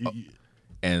right.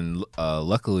 And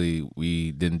luckily,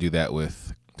 we didn't do that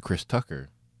with Chris Tucker.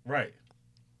 Right.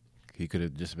 He could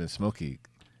have just been Smokey,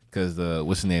 because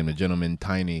what's his name? The gentleman,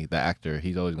 Tiny, the actor.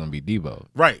 He's always going to be Debo.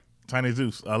 Right. Tiny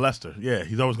Zeus, Lester. Yeah,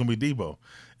 he's always going to be Debo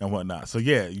and whatnot. So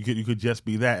yeah, you could just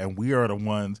be that, and we are the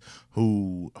ones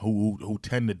who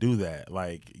tend to do that.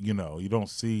 Like you don't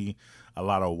see a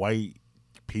lot of white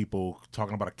people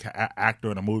talking about an actor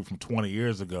in a movie from 20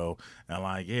 years ago and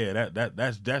like, yeah,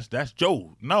 that's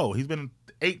Joe. No, he's been in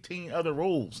 18 other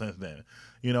roles since then.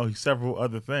 He's several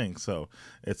other things. So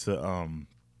it's a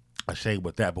shame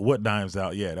with that. But what Knives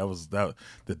Out? Yeah, that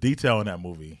the detail in that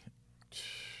movie.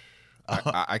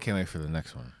 I can't wait for the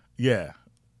next one. Yeah,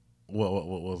 what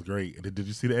was great. Did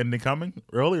you see the ending coming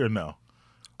early or no?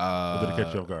 Or did it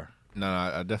catch you off guard? No,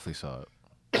 I definitely saw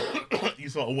it. You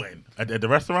saw it when? At the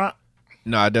restaurant?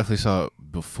 No, I definitely saw it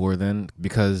before then,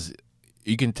 because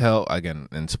you can tell, again,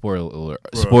 and spoiler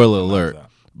alert,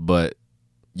 but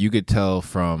you could tell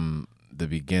from the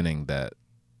beginning that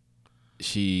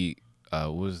she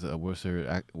was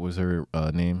her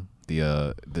name?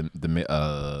 The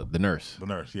nurse. The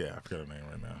nurse, yeah, I forget her name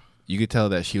right now. You could tell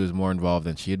that she was more involved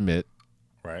than she admit.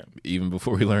 Right. Even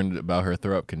before we learned about her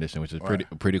throat condition, which is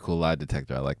a pretty cool lie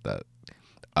detector. I like that.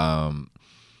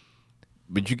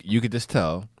 But you could just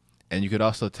tell, and you could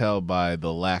also tell by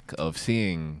the lack of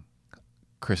seeing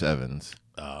Chris Evans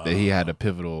that he had a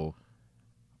pivotal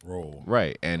role.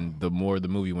 Right. And the more the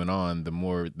movie went on, the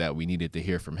more that we needed to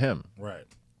hear from him. Right.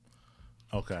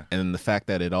 Okay. And the fact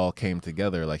that it all came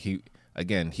together, like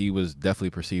again, he was definitely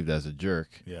perceived as a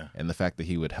jerk. Yeah. And the fact that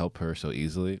he would help her so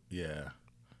easily. Yeah.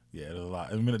 Yeah, there's a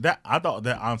lot. I mean, I thought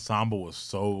that ensemble was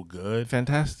so good.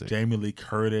 Fantastic. Jamie Lee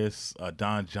Curtis,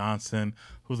 Don Johnson,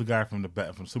 who's the guy from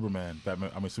Superman,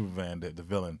 Superman, the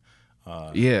villain.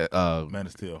 Man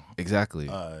of Steel. Exactly.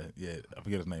 Yeah, I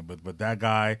forget his name, but that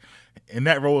guy, in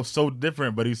that role is so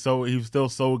different, but he's still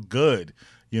so good,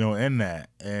 in that.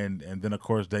 And then of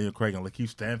course Daniel Craig and Lakeith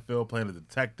Stanfield playing a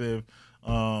detective,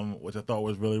 which I thought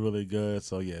was really, really good.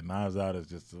 So yeah, Knives Out is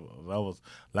that was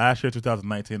last year,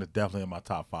 2019. It's definitely in my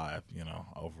top 5,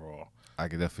 overall. I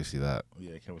could definitely see that.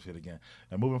 Yeah, can't wait to see it again.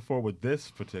 And moving forward with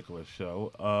this particular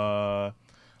show,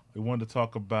 we wanted to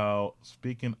talk about,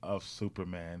 speaking of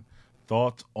Superman,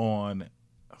 thoughts on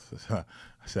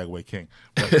Segway King.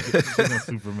 But speaking of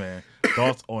Superman,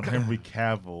 thoughts on Henry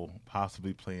Cavill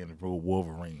possibly playing the role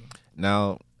Wolverine.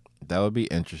 Now, that would be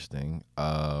interesting.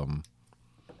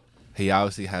 He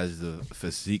obviously has the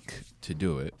physique to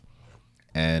do it,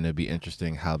 and it'd be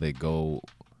interesting how they go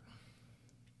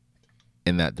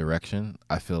in that direction.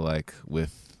 I feel like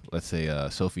with, let's say,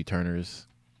 Sophie Turner's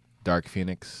Dark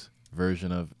Phoenix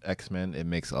version of X-Men, it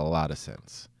makes a lot of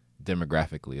sense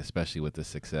demographically, especially with the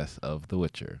success of The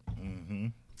Witcher.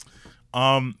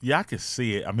 Mm-hmm. Yeah, I could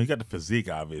see it. I mean, he got the physique,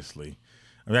 obviously.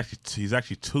 I mean, he's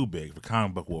actually too big for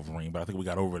comic book Wolverine, but I think we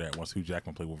got over that once Hugh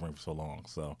Jackman played Wolverine for so long.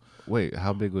 So, wait,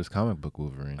 how big was comic book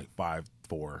Wolverine? Like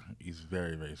 5'4". He's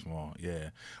very, very small.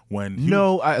 Yeah.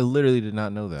 I literally did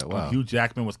not know that. Wow. When Hugh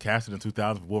Jackman was casted in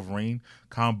 2000 for Wolverine,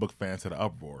 comic book fans had an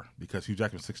uproar because Hugh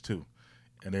Jackman's 6'2",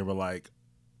 and they were like,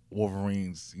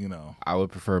 Wolverine's, I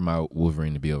would prefer my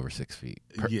Wolverine to be over 6 feet.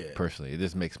 Yeah. Personally, it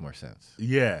just makes more sense.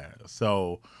 Yeah.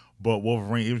 So. But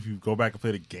Wolverine, even if you go back and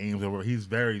play the games, he's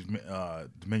very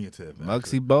diminutive.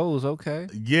 Muggsy Bogues, okay.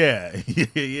 Yeah,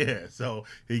 yeah. So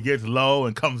he gets low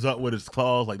and comes up with his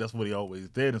claws, like that's what he always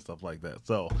did and stuff like that.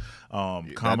 So,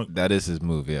 that is his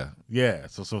move, yeah. Yeah.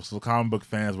 So comic book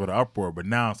fans were the uproar, but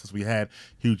now since we had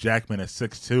Hugh Jackman at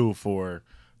 6'2" for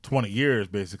 20 years,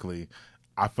 basically,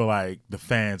 I feel like the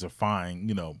fans are fine,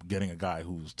 getting a guy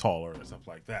who's taller and stuff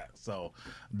like that. So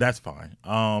that's fine.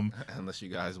 Unless you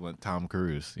guys want Tom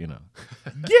Cruise, Yeah,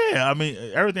 I mean,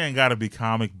 everything ain't got to be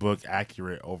comic book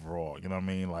accurate overall. You know what I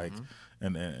mean? Like,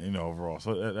 and overall.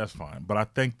 So that's fine. But I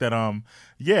think that, I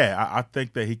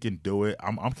think that he can do it.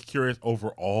 I'm curious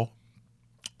overall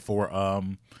for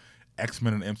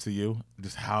X-Men and MCU,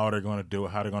 just how they're going to do it,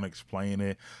 how they're going to explain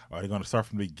it. Are they going to start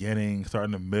from the beginning, start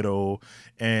in the middle,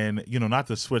 and not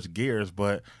to switch gears,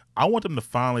 but I want them to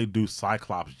finally do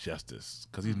Cyclops justice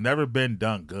because he's never been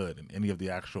done good in any of the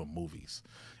actual movies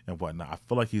and whatnot. I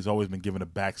feel like he's always been given a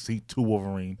backseat to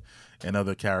Wolverine and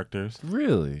other characters.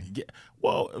 Really? Yeah.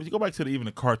 Well, if you go back to even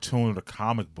the cartoon or the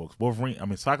comic books,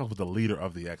 Cyclops was the leader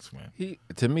of the X-Men.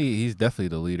 To me, he's definitely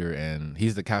the leader, and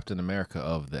he's the Captain America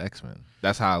of the X-Men.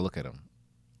 That's how I look at him.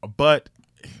 But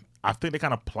I think they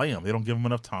kind of play him. They don't give him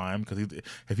enough time because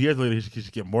if he is the leader, he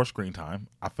should get more screen time.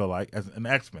 I feel like as an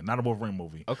X-Men, not a Wolverine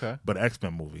movie, okay, but an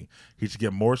X-Men movie, he should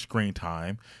get more screen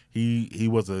time. He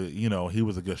was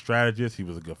a good strategist. He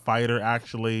was a good fighter,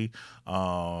 actually.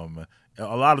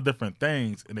 A lot of different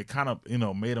things, and they kind of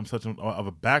made him such of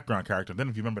a background character. Then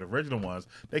if you remember the original ones,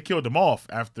 they killed him off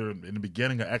in the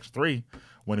beginning of X3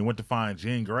 when he went to find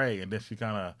Jean Grey, and then she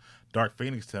kind of Dark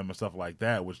Phoenix him and stuff like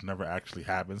that, which never actually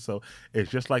happened. So it's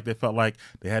just like they felt like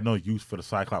they had no use for the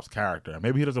Cyclops character.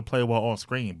 Maybe he doesn't play well on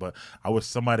screen, but I wish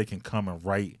somebody can come and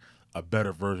write a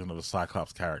better version of the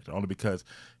Cyclops character, only because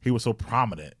he was so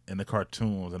prominent in the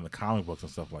cartoons and the comic books and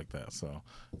stuff like that. So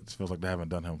it just feels like they haven't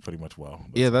done him pretty much well.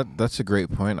 Yeah, that's a great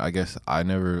point. I guess I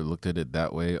never looked at it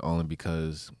that way, only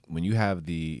because when you have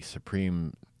the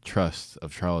supreme trust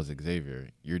of Charles Xavier,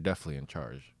 you're definitely in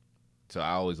charge. So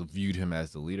I always viewed him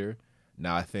as the leader.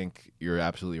 Now I think you're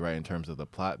absolutely right in terms of the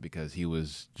plot because he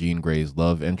was Jean Grey's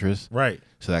love interest. Right.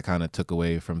 So that kind of took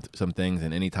away from some things.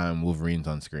 And anytime Wolverine's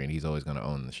on screen, he's always going to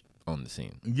own the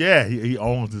scene. Yeah, he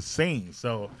owns the scene.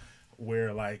 So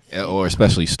where or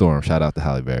especially Storm. Shout out to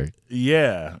Halle Berry.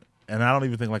 Yeah, and I don't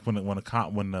even think like when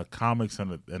the comics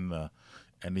and the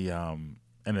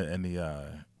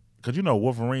because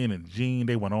Wolverine and Jean,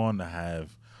 they went on to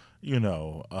have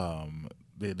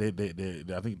They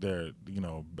I think they're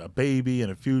a baby in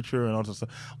the future and all this stuff.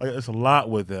 Like it's a lot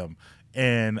with them,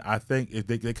 and I think if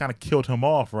they kind of killed him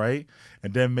off, right,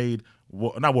 and then made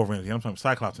not Wolverine. I'm talking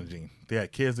Cyclops and Jean. They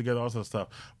had kids together, all sorts of stuff,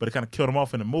 but they kind of killed him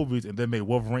off in the movies, and then made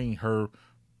Wolverine her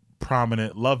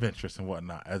prominent love interest and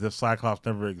whatnot, as if Cyclops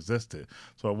never existed.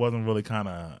 So it wasn't really kind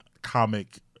of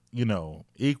comic,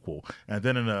 equal. And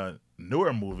then in the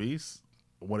newer movies,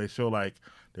 when they show like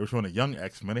they were showing a young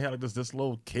X-Men. They had like this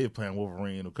little kid playing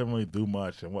Wolverine who couldn't really do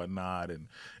much and whatnot, and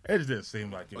it just didn't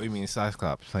seem like it. What do you mean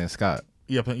Cyclops playing Scott?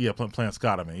 Yeah, playing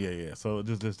Scott. I mean, yeah. So it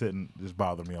just didn't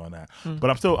bother me on that. But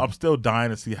I'm still dying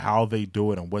to see how they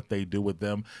do it and what they do with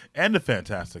them and the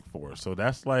Fantastic Four. So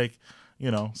that's like,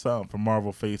 something for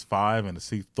Marvel Phase 5 and to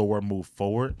see Thor move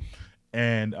forward.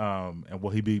 And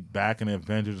will he be back in the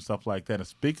Avengers and stuff like that? And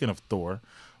speaking of Thor,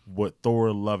 with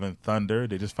Thor: Love and Thunder,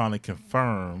 they just finally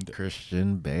confirmed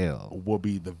Christian Bale will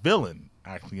be the villain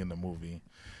actually in the movie.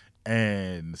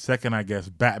 And second, I guess,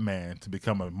 Batman to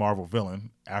become a Marvel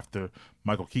villain after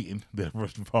Michael Keaton did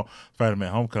first of all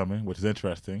Spider-Man: Homecoming, which is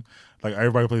interesting. Like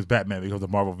everybody who plays Batman becomes a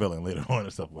Marvel villain later on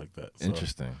and stuff like that. So,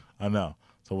 interesting. I know.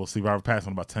 So we'll see Robert Pattinson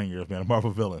in about 10 years being a Marvel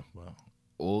villain.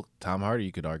 Well, Tom Hardy,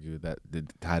 you could argue that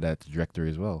did tie that trajectory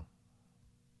as well.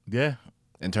 Yeah.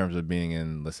 In terms of being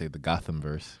in, let's say, the Gotham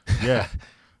verse. Yeah.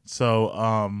 So,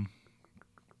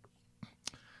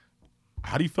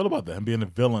 how do you feel about that? Him being a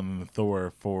villain in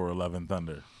Thor for Love and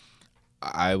Thunder.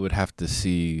 I would have to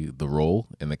see the role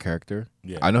in the character.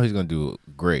 Yeah. I know he's going to do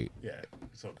great. Yeah,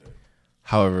 it's okay.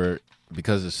 However,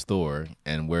 because it's Thor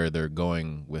and where they're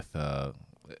going with,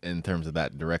 in terms of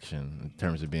that direction, in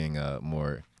terms of being a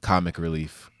more comic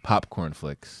relief popcorn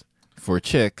flicks for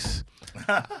chicks,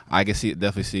 I can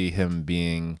definitely see him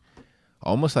being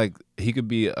almost like he could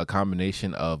be a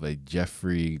combination of a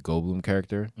Jeffrey Goldblum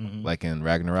character, like in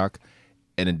Ragnarok,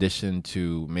 in addition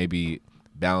to maybe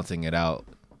balancing it out,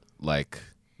 like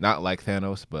not like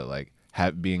Thanos, but like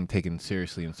being taken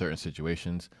seriously in certain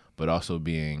situations, but also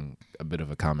being a bit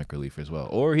of a comic relief as well.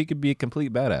 Or he could be a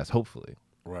complete badass. Hopefully,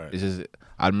 right. It's just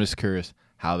I'm just curious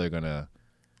how they're gonna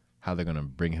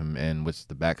bring him in. What's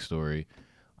the backstory?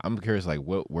 I'm curious, like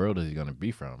what world is he gonna be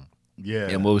from? Yeah.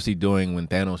 And what was he doing when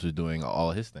Thanos was doing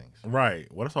all his things? Right.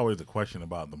 Well, that's always the question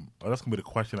about them. That's gonna be the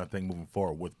question I think moving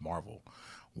forward with Marvel.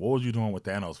 What was you doing with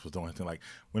Thanos was doing anything like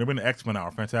when they been the X-Men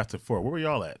out, Fantastic Four? Where were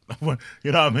y'all at?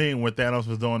 You know what I mean? When Thanos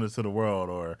was doing this to the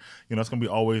world, or it's gonna be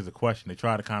always the question. They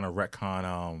try to kind of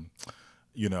retcon,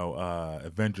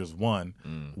 Avengers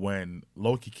 1 when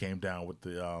Loki came down with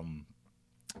the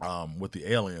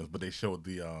aliens, but they showed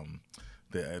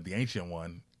the ancient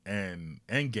one and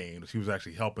Endgame. She was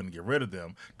actually helping get rid of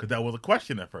them because that was a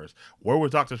question at first. Where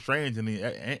was Doctor Strange in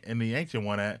the ancient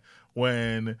one at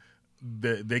when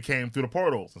they came through the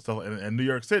portals and stuff in New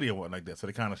York City and whatnot like that? So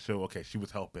they kind of show, okay, she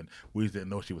was helping. We just didn't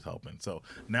know she was helping. So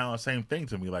now the same thing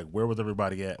to me, like where was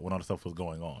everybody at when all the stuff was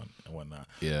going on and whatnot?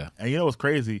 Yeah. And you know what's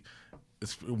crazy?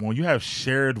 It's when you have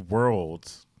shared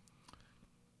worlds,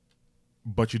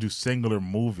 but you do singular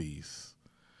movies.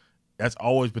 That's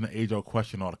always been an age-old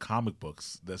question in all the comic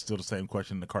books. That's still the same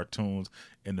question in the cartoons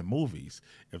and the movies.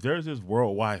 If there's this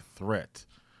worldwide threat,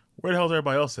 where the hell is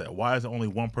everybody else at? Why is it only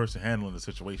one person handling the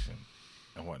situation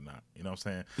and whatnot? You know what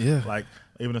I'm saying? Yeah. Like,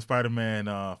 even in Spider-Man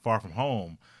Far From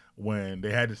Home, when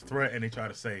they had this threat and they tried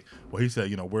to say, well, he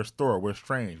said, where's Thor? Where's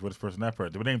Strange? Where's this person, that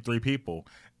person? They would name 3 people,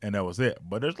 and that was it.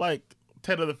 But there's like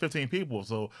 10 of the 15 people,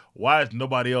 so why is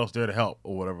nobody else there to help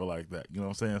or whatever like that? You know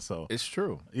what I'm saying? So It's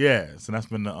true. yeah, so that's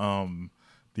been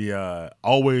the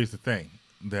always the thing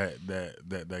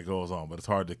that goes on, but it's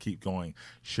hard to keep going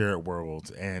shared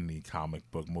worlds and the comic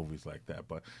book movies like that.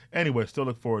 But anyway, still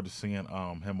look forward to seeing him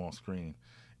on screen,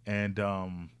 and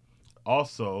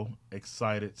also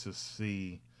excited to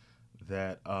see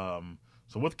that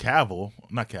so with Cavill,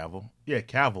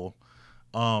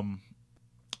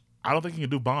 I don't think he can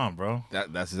do Bond, bro.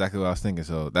 That's exactly what I was thinking.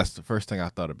 So that's the first thing I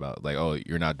thought about. Like, oh,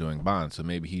 you're not doing Bond, so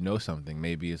maybe he knows something.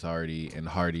 Maybe it's already in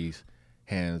Hardy's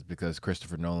hands because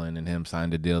Christopher Nolan and him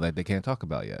signed a deal that they can't talk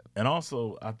about yet. And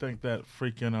also, I think that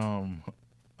freaking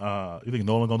you think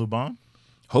Nolan gonna do Bond?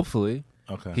 Hopefully.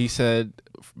 Okay. He said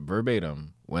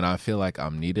verbatim, "When I feel like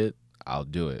I'm needed, I'll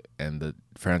do it." And the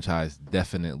franchise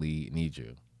definitely needs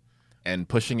you. And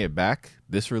pushing it back,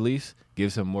 this release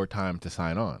gives him more time to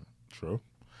sign on. True.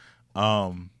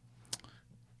 And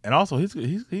also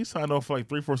he's signed off for like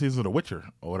 3-4 seasons of The Witcher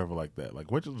or whatever like that. Like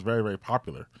Witcher was very, very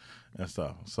popular and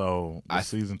stuff. So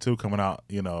season 2 coming out,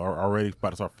 already about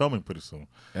to start filming pretty soon.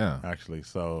 Yeah. Actually.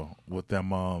 So with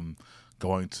them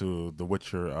going to The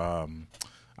Witcher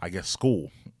I guess school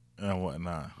and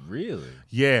whatnot. Really?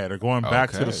 Yeah, they're going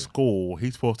back to the Okay. school.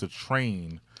 He's supposed to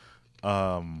train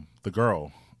the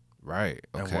girl. Right.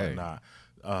 And Okay. whatnot.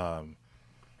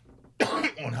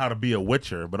 On how to be a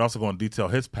Witcher, but also going to detail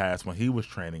his past when he was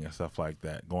training and stuff like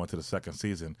that, going to the second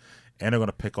season. And they're going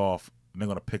to pick up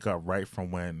right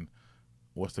from when,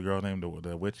 what's the girl name, the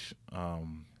witch?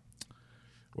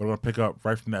 We're going to pick up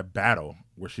right from that battle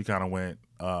where she kind of went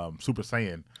Super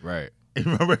Saiyan. Right.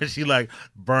 Remember, she like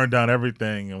burned down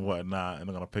everything and whatnot, and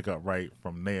they're gonna pick up right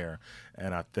from there.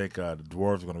 And I think the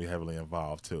dwarves are gonna be heavily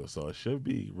involved too, so it should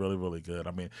be really, really good.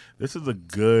 I mean, this is a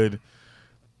good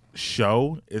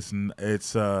show.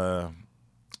 I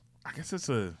guess it's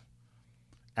a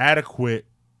adequate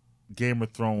Game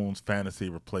of Thrones fantasy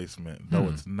replacement, though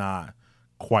it's not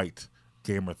quite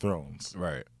Game of Thrones,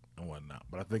 Right. and whatnot.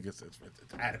 But I think it's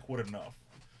adequate enough,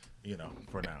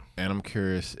 for now. And I'm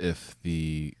curious if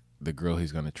the girl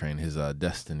he's going to train, his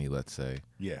Destiny, let's say,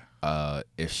 Yeah.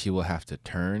 if she will have to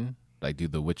turn, like do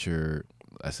the Witcher,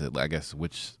 I guess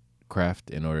witchcraft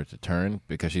in order to turn,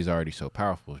 because she's already so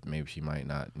powerful. Maybe she might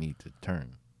not need to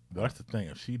turn. But that's the thing.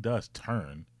 If she does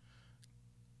turn,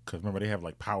 because remember they have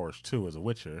like powers too as a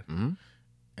Witcher,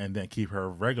 and then keep her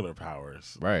regular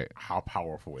powers. Right. How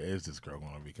powerful is this girl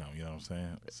going to become? You know what I'm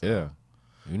saying? So, Yeah.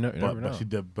 You never know. But she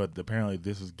did. But apparently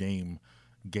this is game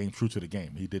true to the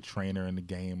game. He did train her in the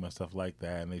game and stuff like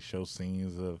that, and they show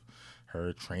scenes of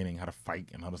her training how to fight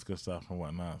and all this good stuff and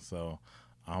whatnot. So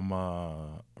I'm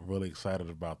really excited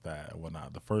about that and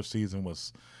whatnot. The first season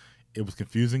was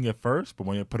confusing at first, but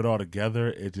when you put it all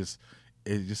together, it's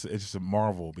just a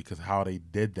marvel because how they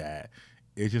did that.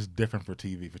 It's just different for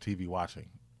TV watching.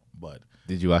 But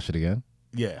Did you watch it again?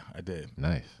 yeah, I did.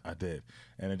 Nice. I did,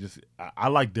 and I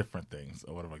like different things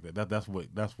or whatever like that. That's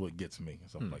what gets me,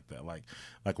 something like that. Like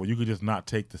when you could just not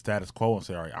take the status quo and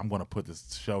say, all right, I'm going to put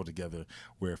this show together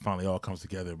where it finally all comes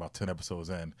together about 10 episodes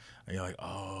in, and you're like,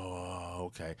 oh,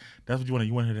 okay, that's what you want.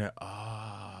 You want to hear that?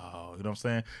 Oh, you know what I'm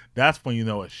saying? That's when you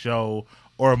know a show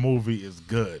or a movie is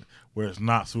good, where it's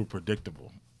not super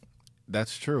predictable.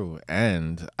 That's true.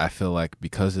 And I feel like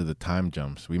because of the time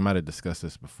jumps, we might have discussed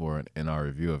this before in our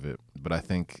review of it, but I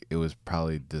think it was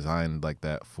probably designed like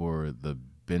that for the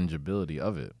bingeability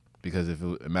of it. Because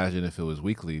imagine if it was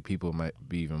weekly, people might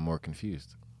be even more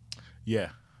confused. Yeah,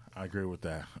 I agree with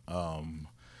that.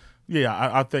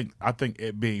 Yeah, I think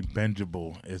it being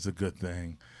bingeable is a good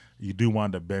thing. You do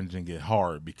wind up binging it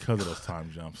hard because of those time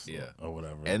jumps, or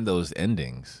whatever, And those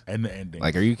endings. and the ending.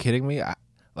 Like, are you kidding me?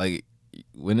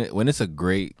 When it's a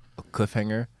great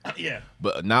cliffhanger, yeah,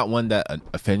 but not one that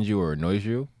offends you or annoys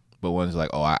you, but one's like,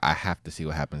 oh, I have to see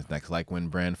what happens next. Like when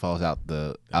Bran falls out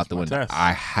the window, test.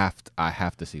 I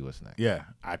have to see what's next. yeah.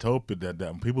 I told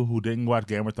that people who didn't watch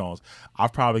Game of Thrones,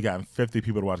 I've probably gotten 50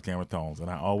 people to watch Game of Thrones, and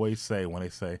I always say when they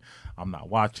say I'm not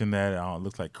watching that, it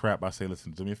looks like crap. I say,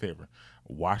 listen, do me a favor,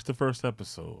 watch the first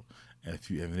episode, and if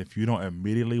you don't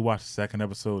immediately watch the second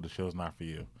episode, the show's not for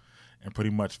you. And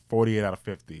pretty much 48 out of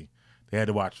 50. They had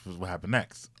to watch what happened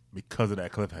next because of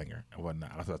that cliffhanger and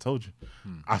whatnot. I said, I told you.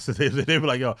 I said, they were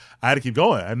like, yo, I had to keep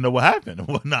going. I didn't know what happened and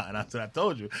whatnot. And I said, I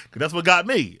told you. Because that's what got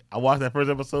me. I watched that first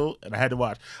episode and I had to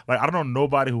watch. Like, I don't know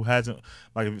nobody who hasn't,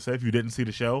 like, if you didn't see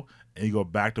the show and you go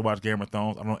back to watch Game of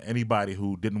Thrones, I don't know anybody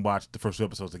who didn't watch the first two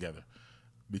episodes together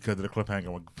because of the cliffhanger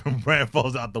when Bran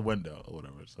falls out the window or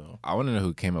whatever. So I want to know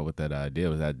who came up with that idea.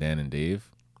 Was that Dan and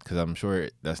Dave? Because I'm sure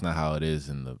that's not how it is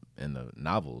in the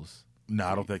novels. No,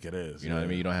 I don't think it is. You know what I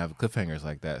mean? You don't have cliffhangers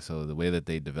like that. So the way that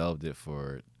they developed it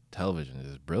for television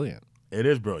is brilliant. It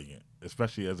is brilliant,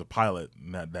 especially as a pilot.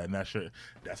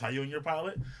 That's how you and your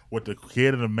pilot with the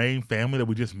kid in the main family that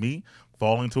we just meet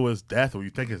falling to his death, or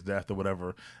you think his death, or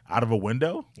whatever, out of a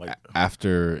window, like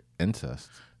after incest.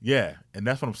 Yeah, and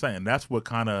that's what I'm saying. That's what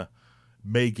kind of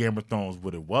made Game of Thrones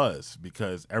what it was,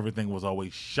 because everything was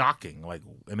always shocking. Like,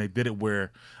 and they did it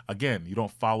where, again, you don't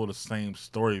follow the same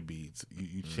story beats.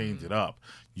 You change it up.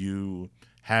 You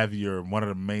have one of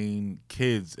the main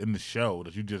kids in the show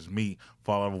that you just meet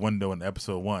fall out of a window in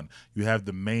episode 1. You have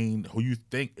the main, who you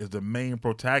think is the main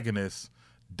protagonist,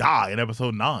 die in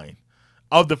episode 9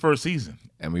 of the first season.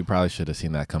 And we probably should have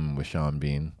seen that coming with Sean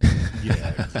Bean.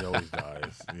 Yeah, because he always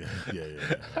dies.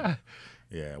 Yeah.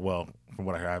 Yeah, well, from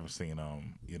what I hear, I haven't seen,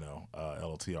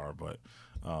 LOTR, but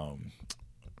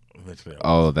eventually.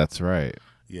 That's right.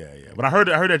 Yeah. But I heard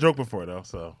that joke before though.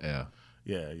 So yeah.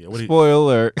 Spoiler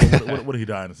alert. What did he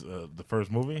die in the first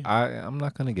movie? I'm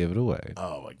not gonna give it away.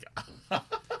 Oh my god.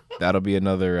 That'll be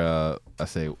another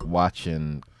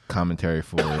watching commentary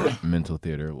for mental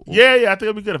theater. Yeah. I think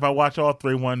it'll be good if I watch all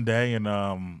 3 one day, and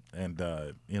I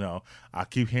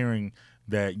keep hearing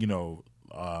that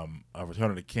Return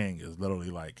of the King is literally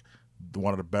like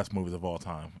one of the best movies of all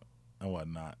time and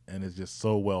whatnot, and it's just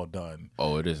so well done.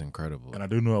 Oh, it is incredible. And I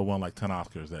do know it won like 10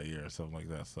 Oscars that year or something like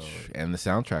that. So, and the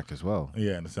soundtrack as well.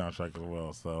 Yeah, and the soundtrack as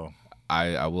well. So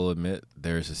I will admit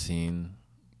there's a scene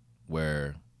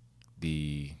where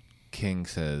the king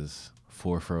says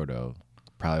for Frodo,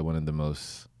 probably one of the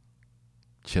most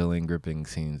chilling, gripping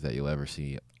scenes that you'll ever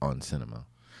see on cinema.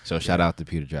 So shout out to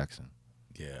Peter Jackson.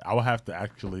 Yeah, I will have to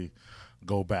actually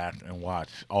go back and watch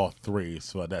all three,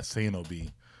 so that scene will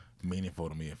be meaningful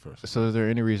to me at first. So, is there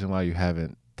any reason why you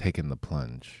haven't taken the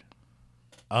plunge?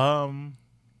 I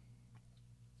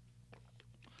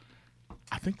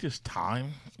think just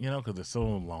time, because it's so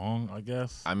long. I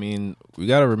guess. I mean, we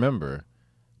got to remember,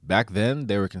 back then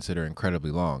they were considered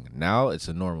incredibly long. Now it's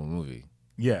a normal movie.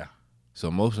 Yeah. So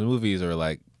most movies are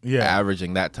like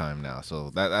averaging that time now. So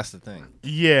that's the thing.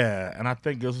 Yeah, and I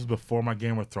think this was before my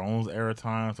Game of Thrones era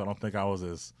time, so I don't think I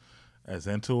was as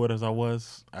into it as I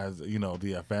was as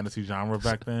the fantasy genre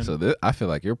back then. So I feel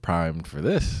like you're primed for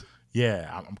this.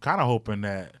 Yeah, I'm kind of hoping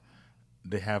that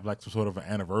they have like some sort of an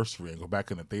anniversary and go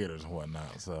back in the theaters and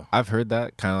whatnot. So I've heard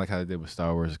that, kind of like how they did with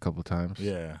Star Wars a couple times.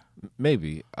 Yeah,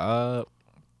 maybe. I'm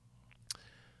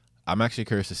actually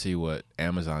curious to see what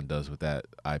Amazon does with that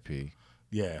IP.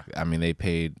 Yeah, I mean, they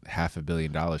paid $500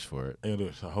 million for it. And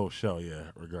it's a whole show,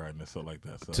 regarding it, stuff like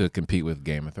that. So. To compete with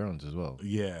Game of Thrones as well.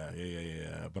 Yeah.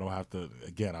 But I'll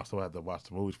still have to watch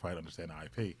the movies probably to understand the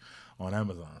IP on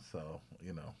Amazon. So,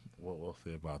 we'll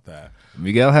see about that.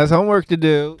 Miguel has homework to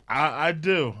do. I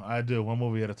do. One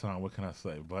movie at a time. What can I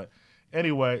say? But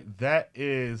anyway, that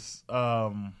is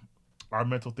our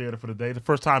mental theater for the day. The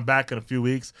first time back in a few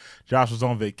weeks. Josh was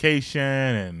on vacation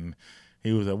and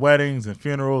he was at weddings and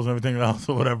funerals and everything else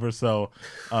or whatever. So,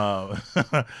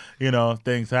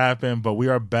 things happen. But we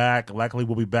are back. Likely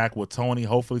we'll be back with Tony,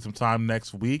 hopefully sometime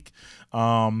next week.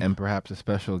 And perhaps a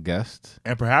special guest.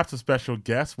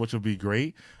 Which will be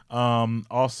great.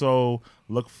 Also,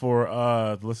 look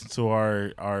for listen to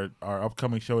our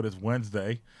upcoming show this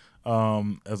Wednesday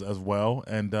as well.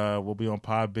 And we'll be on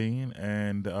Podbean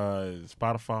and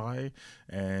Spotify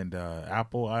and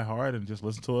Apple, iHeart, and just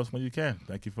listen to us when you can.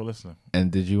 Thank you for listening.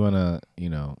 And did you want to,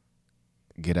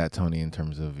 get at Tony in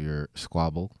terms of your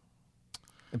squabble?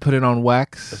 And put it on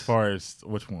wax? As far as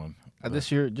which one?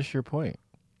 Just your point.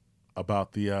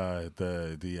 About the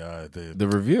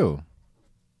review.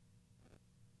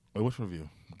 Wait, which review?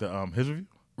 His review?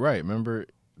 Right. Remember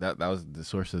that was the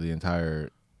source of the entire...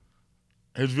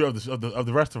 His review of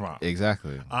the restaurant.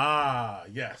 Exactly. Ah,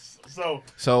 yes.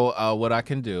 So what I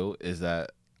can do is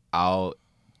that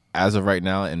as of right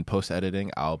now in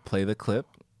post-editing, I'll play the clip,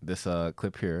 this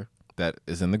clip here that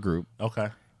is in the group. Okay.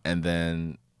 And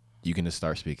then you can just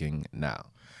start speaking now.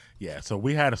 Yeah, so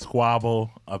we had a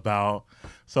squabble about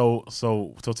so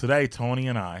today Tony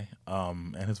and I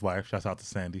and his wife, shouts out to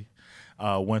Sandy,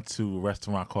 went to a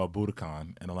restaurant called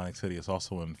Budokan in Atlantic City. It's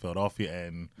also in Philadelphia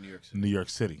and New York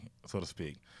City, so to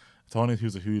speak. Tony,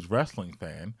 who's a huge wrestling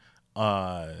fan,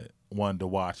 wanted to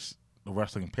watch the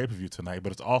wrestling pay-per-view tonight,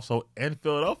 but it's also in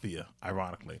Philadelphia,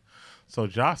 ironically. So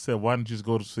Josh said, why don't you just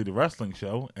go to see the wrestling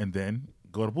show and then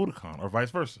go to Budokan, or vice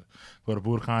versa. Go to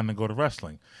Budokan and go to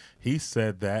wrestling. He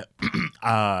said that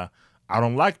I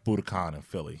don't like Budokan in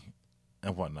Philly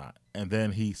and whatnot. And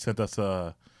then he sent us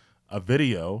a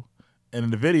video, and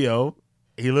in the video,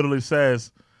 he literally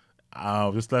says, I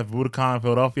just left Budokan,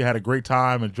 Philadelphia, had a great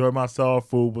time, enjoyed myself,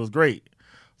 food was great.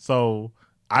 So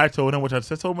I told him, which I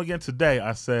told him again today,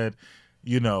 I said,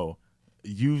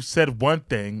 you said one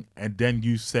thing and then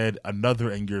you said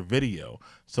another in your video,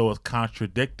 so it's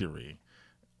contradictory.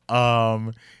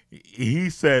 He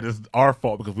said it's our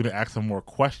fault because we didn't ask him more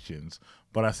questions.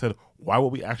 But I said, why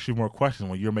would we ask you more questions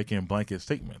when you're making blanket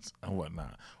statements and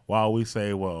whatnot? Why would we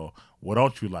say, well, what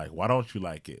don't you like? Why don't you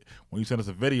like it? When you send us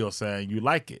a video saying you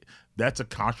like it, that's a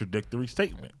contradictory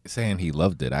statement. Saying he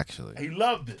loved it, actually. He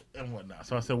loved it and whatnot.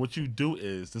 So I said, what you do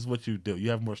is, this is what you do. You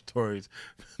have more stories.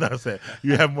 I said,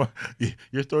 you have more,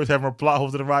 your stories have more plot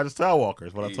holes than the Rise of Skywalker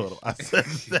is what I told him. I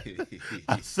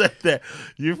said that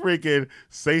you freaking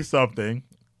say something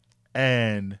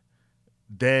and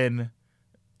then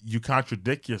you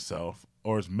contradict yourself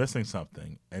or is missing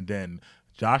something, and then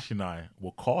Josh and I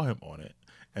will call him on it,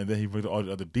 and then he brings all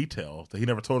the other details that he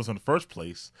never told us in the first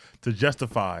place to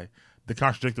justify the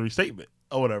contradictory statement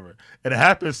or whatever. And it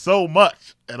happens so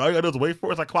much, and all you gotta do is wait for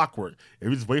it. It's like clockwork. If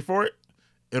you just wait for it,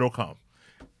 it'll come.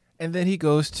 And then he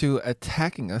goes to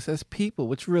attacking us as people,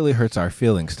 which really hurts our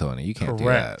feelings, Tony. You can't do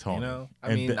that. Tony.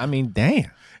 I mean,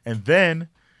 damn. And then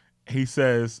he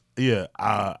says, yeah,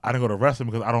 I didn't go to wrestling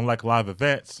because I don't like live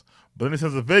events. But then he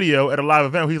sends a video at a live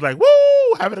event where he's like,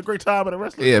 woo, having a great time at a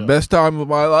wrestling show. Best time of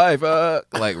my life.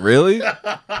 Like, really?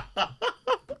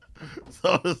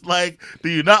 So it's like, do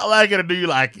you not like it or do you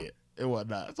like it? And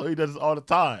whatnot. So he does this all the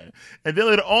time. And then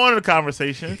later on in the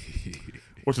conversation,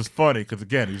 which is funny because,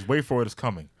 again, he's waiting for it, it's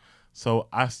coming. So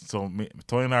Tony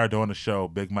and I are doing the show,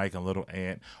 Big Mike and Little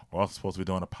Ant. We're also supposed to be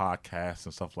doing a podcast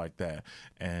and stuff like that.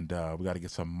 And we got to get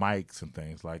some mics and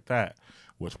things like that,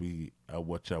 which we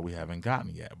haven't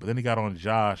gotten yet. But then he got on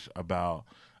Josh about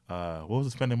what was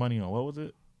it spending money on? What was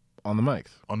it? On the mics.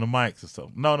 On the mics and stuff.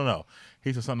 No.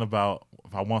 He said something about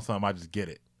if I want something, I just get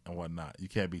it and whatnot. You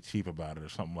can't be cheap about it or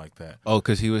something like that. Oh,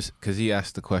 because he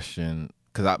asked the question.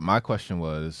 Because my question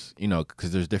was,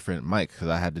 because there's different mics. Because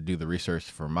I had to do the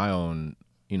research for my own,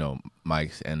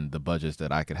 mics and the budgets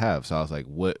that I could have. So I was like,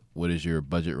 what is your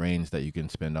budget range that you can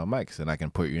spend on mics, and I can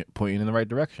point you in the right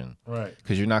direction. Right.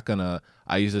 Because you're not gonna.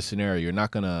 I use this scenario. You're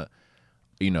not gonna,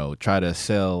 try to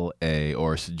sell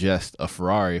or suggest a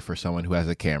Ferrari for someone who has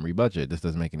a Camry budget. This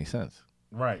doesn't make any sense.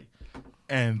 Right.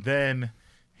 And then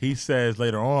he says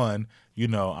later on,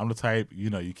 I'm the type,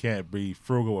 you can't be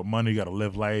frugal with money. You got to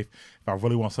live life. If I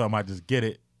really want something, I just get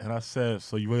it. And I said,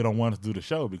 so you really don't want us to do the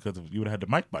show because if you would have had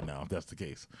the mic by now, if that's the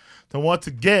case. So once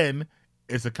again,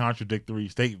 it's a contradictory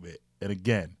statement. And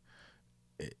again,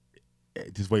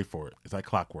 just wait for it. It's like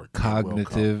clockwork.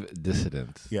 Cognitive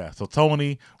dissonance. Yeah. So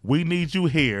Tony, we need you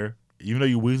here, even though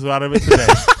you weasel out of it today.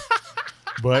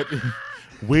 But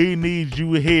we need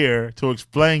you here to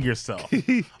explain yourself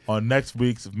on next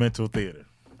week's Mental Theater.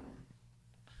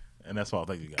 And that's all.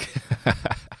 Thank you, guys.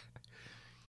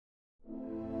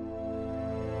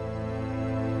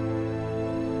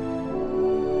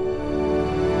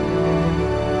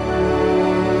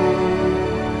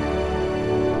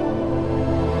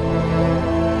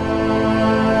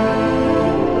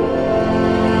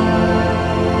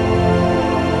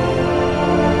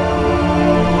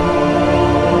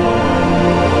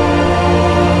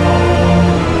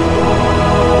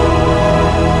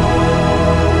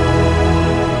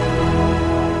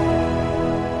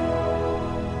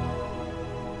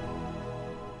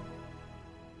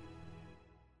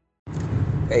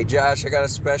 Hey Josh, I got a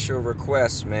special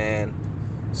request, man.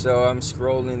 So I'm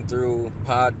scrolling through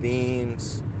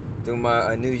Podbeans, through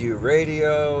my New You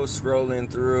Radio,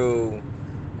 scrolling through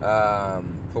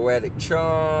Poetic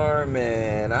Charm,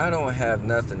 and I don't have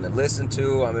nothing to listen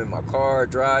to. I'm in my car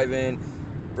driving.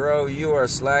 Bro, you are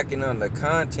slacking on the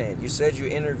content. You said you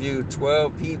interviewed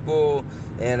 12 people,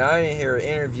 and I didn't hear an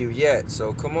interview yet.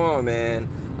 So come on, man.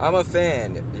 I'm a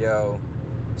fan, yo.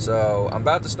 So I'm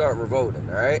about to start revolting,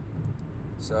 all right?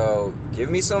 So give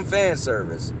me some fan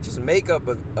service. Just make up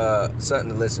something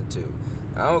to listen to.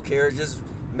 I don't care. Just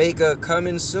make a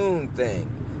coming soon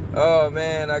thing. Oh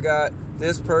man, I got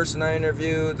this person I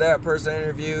interviewed, that person I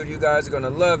interviewed. You guys are gonna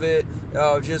love it.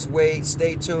 Oh, just wait,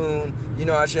 stay tuned.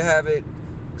 I should have it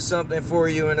something for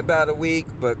you in about a week.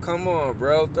 But come on,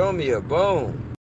 bro, throw me a bone.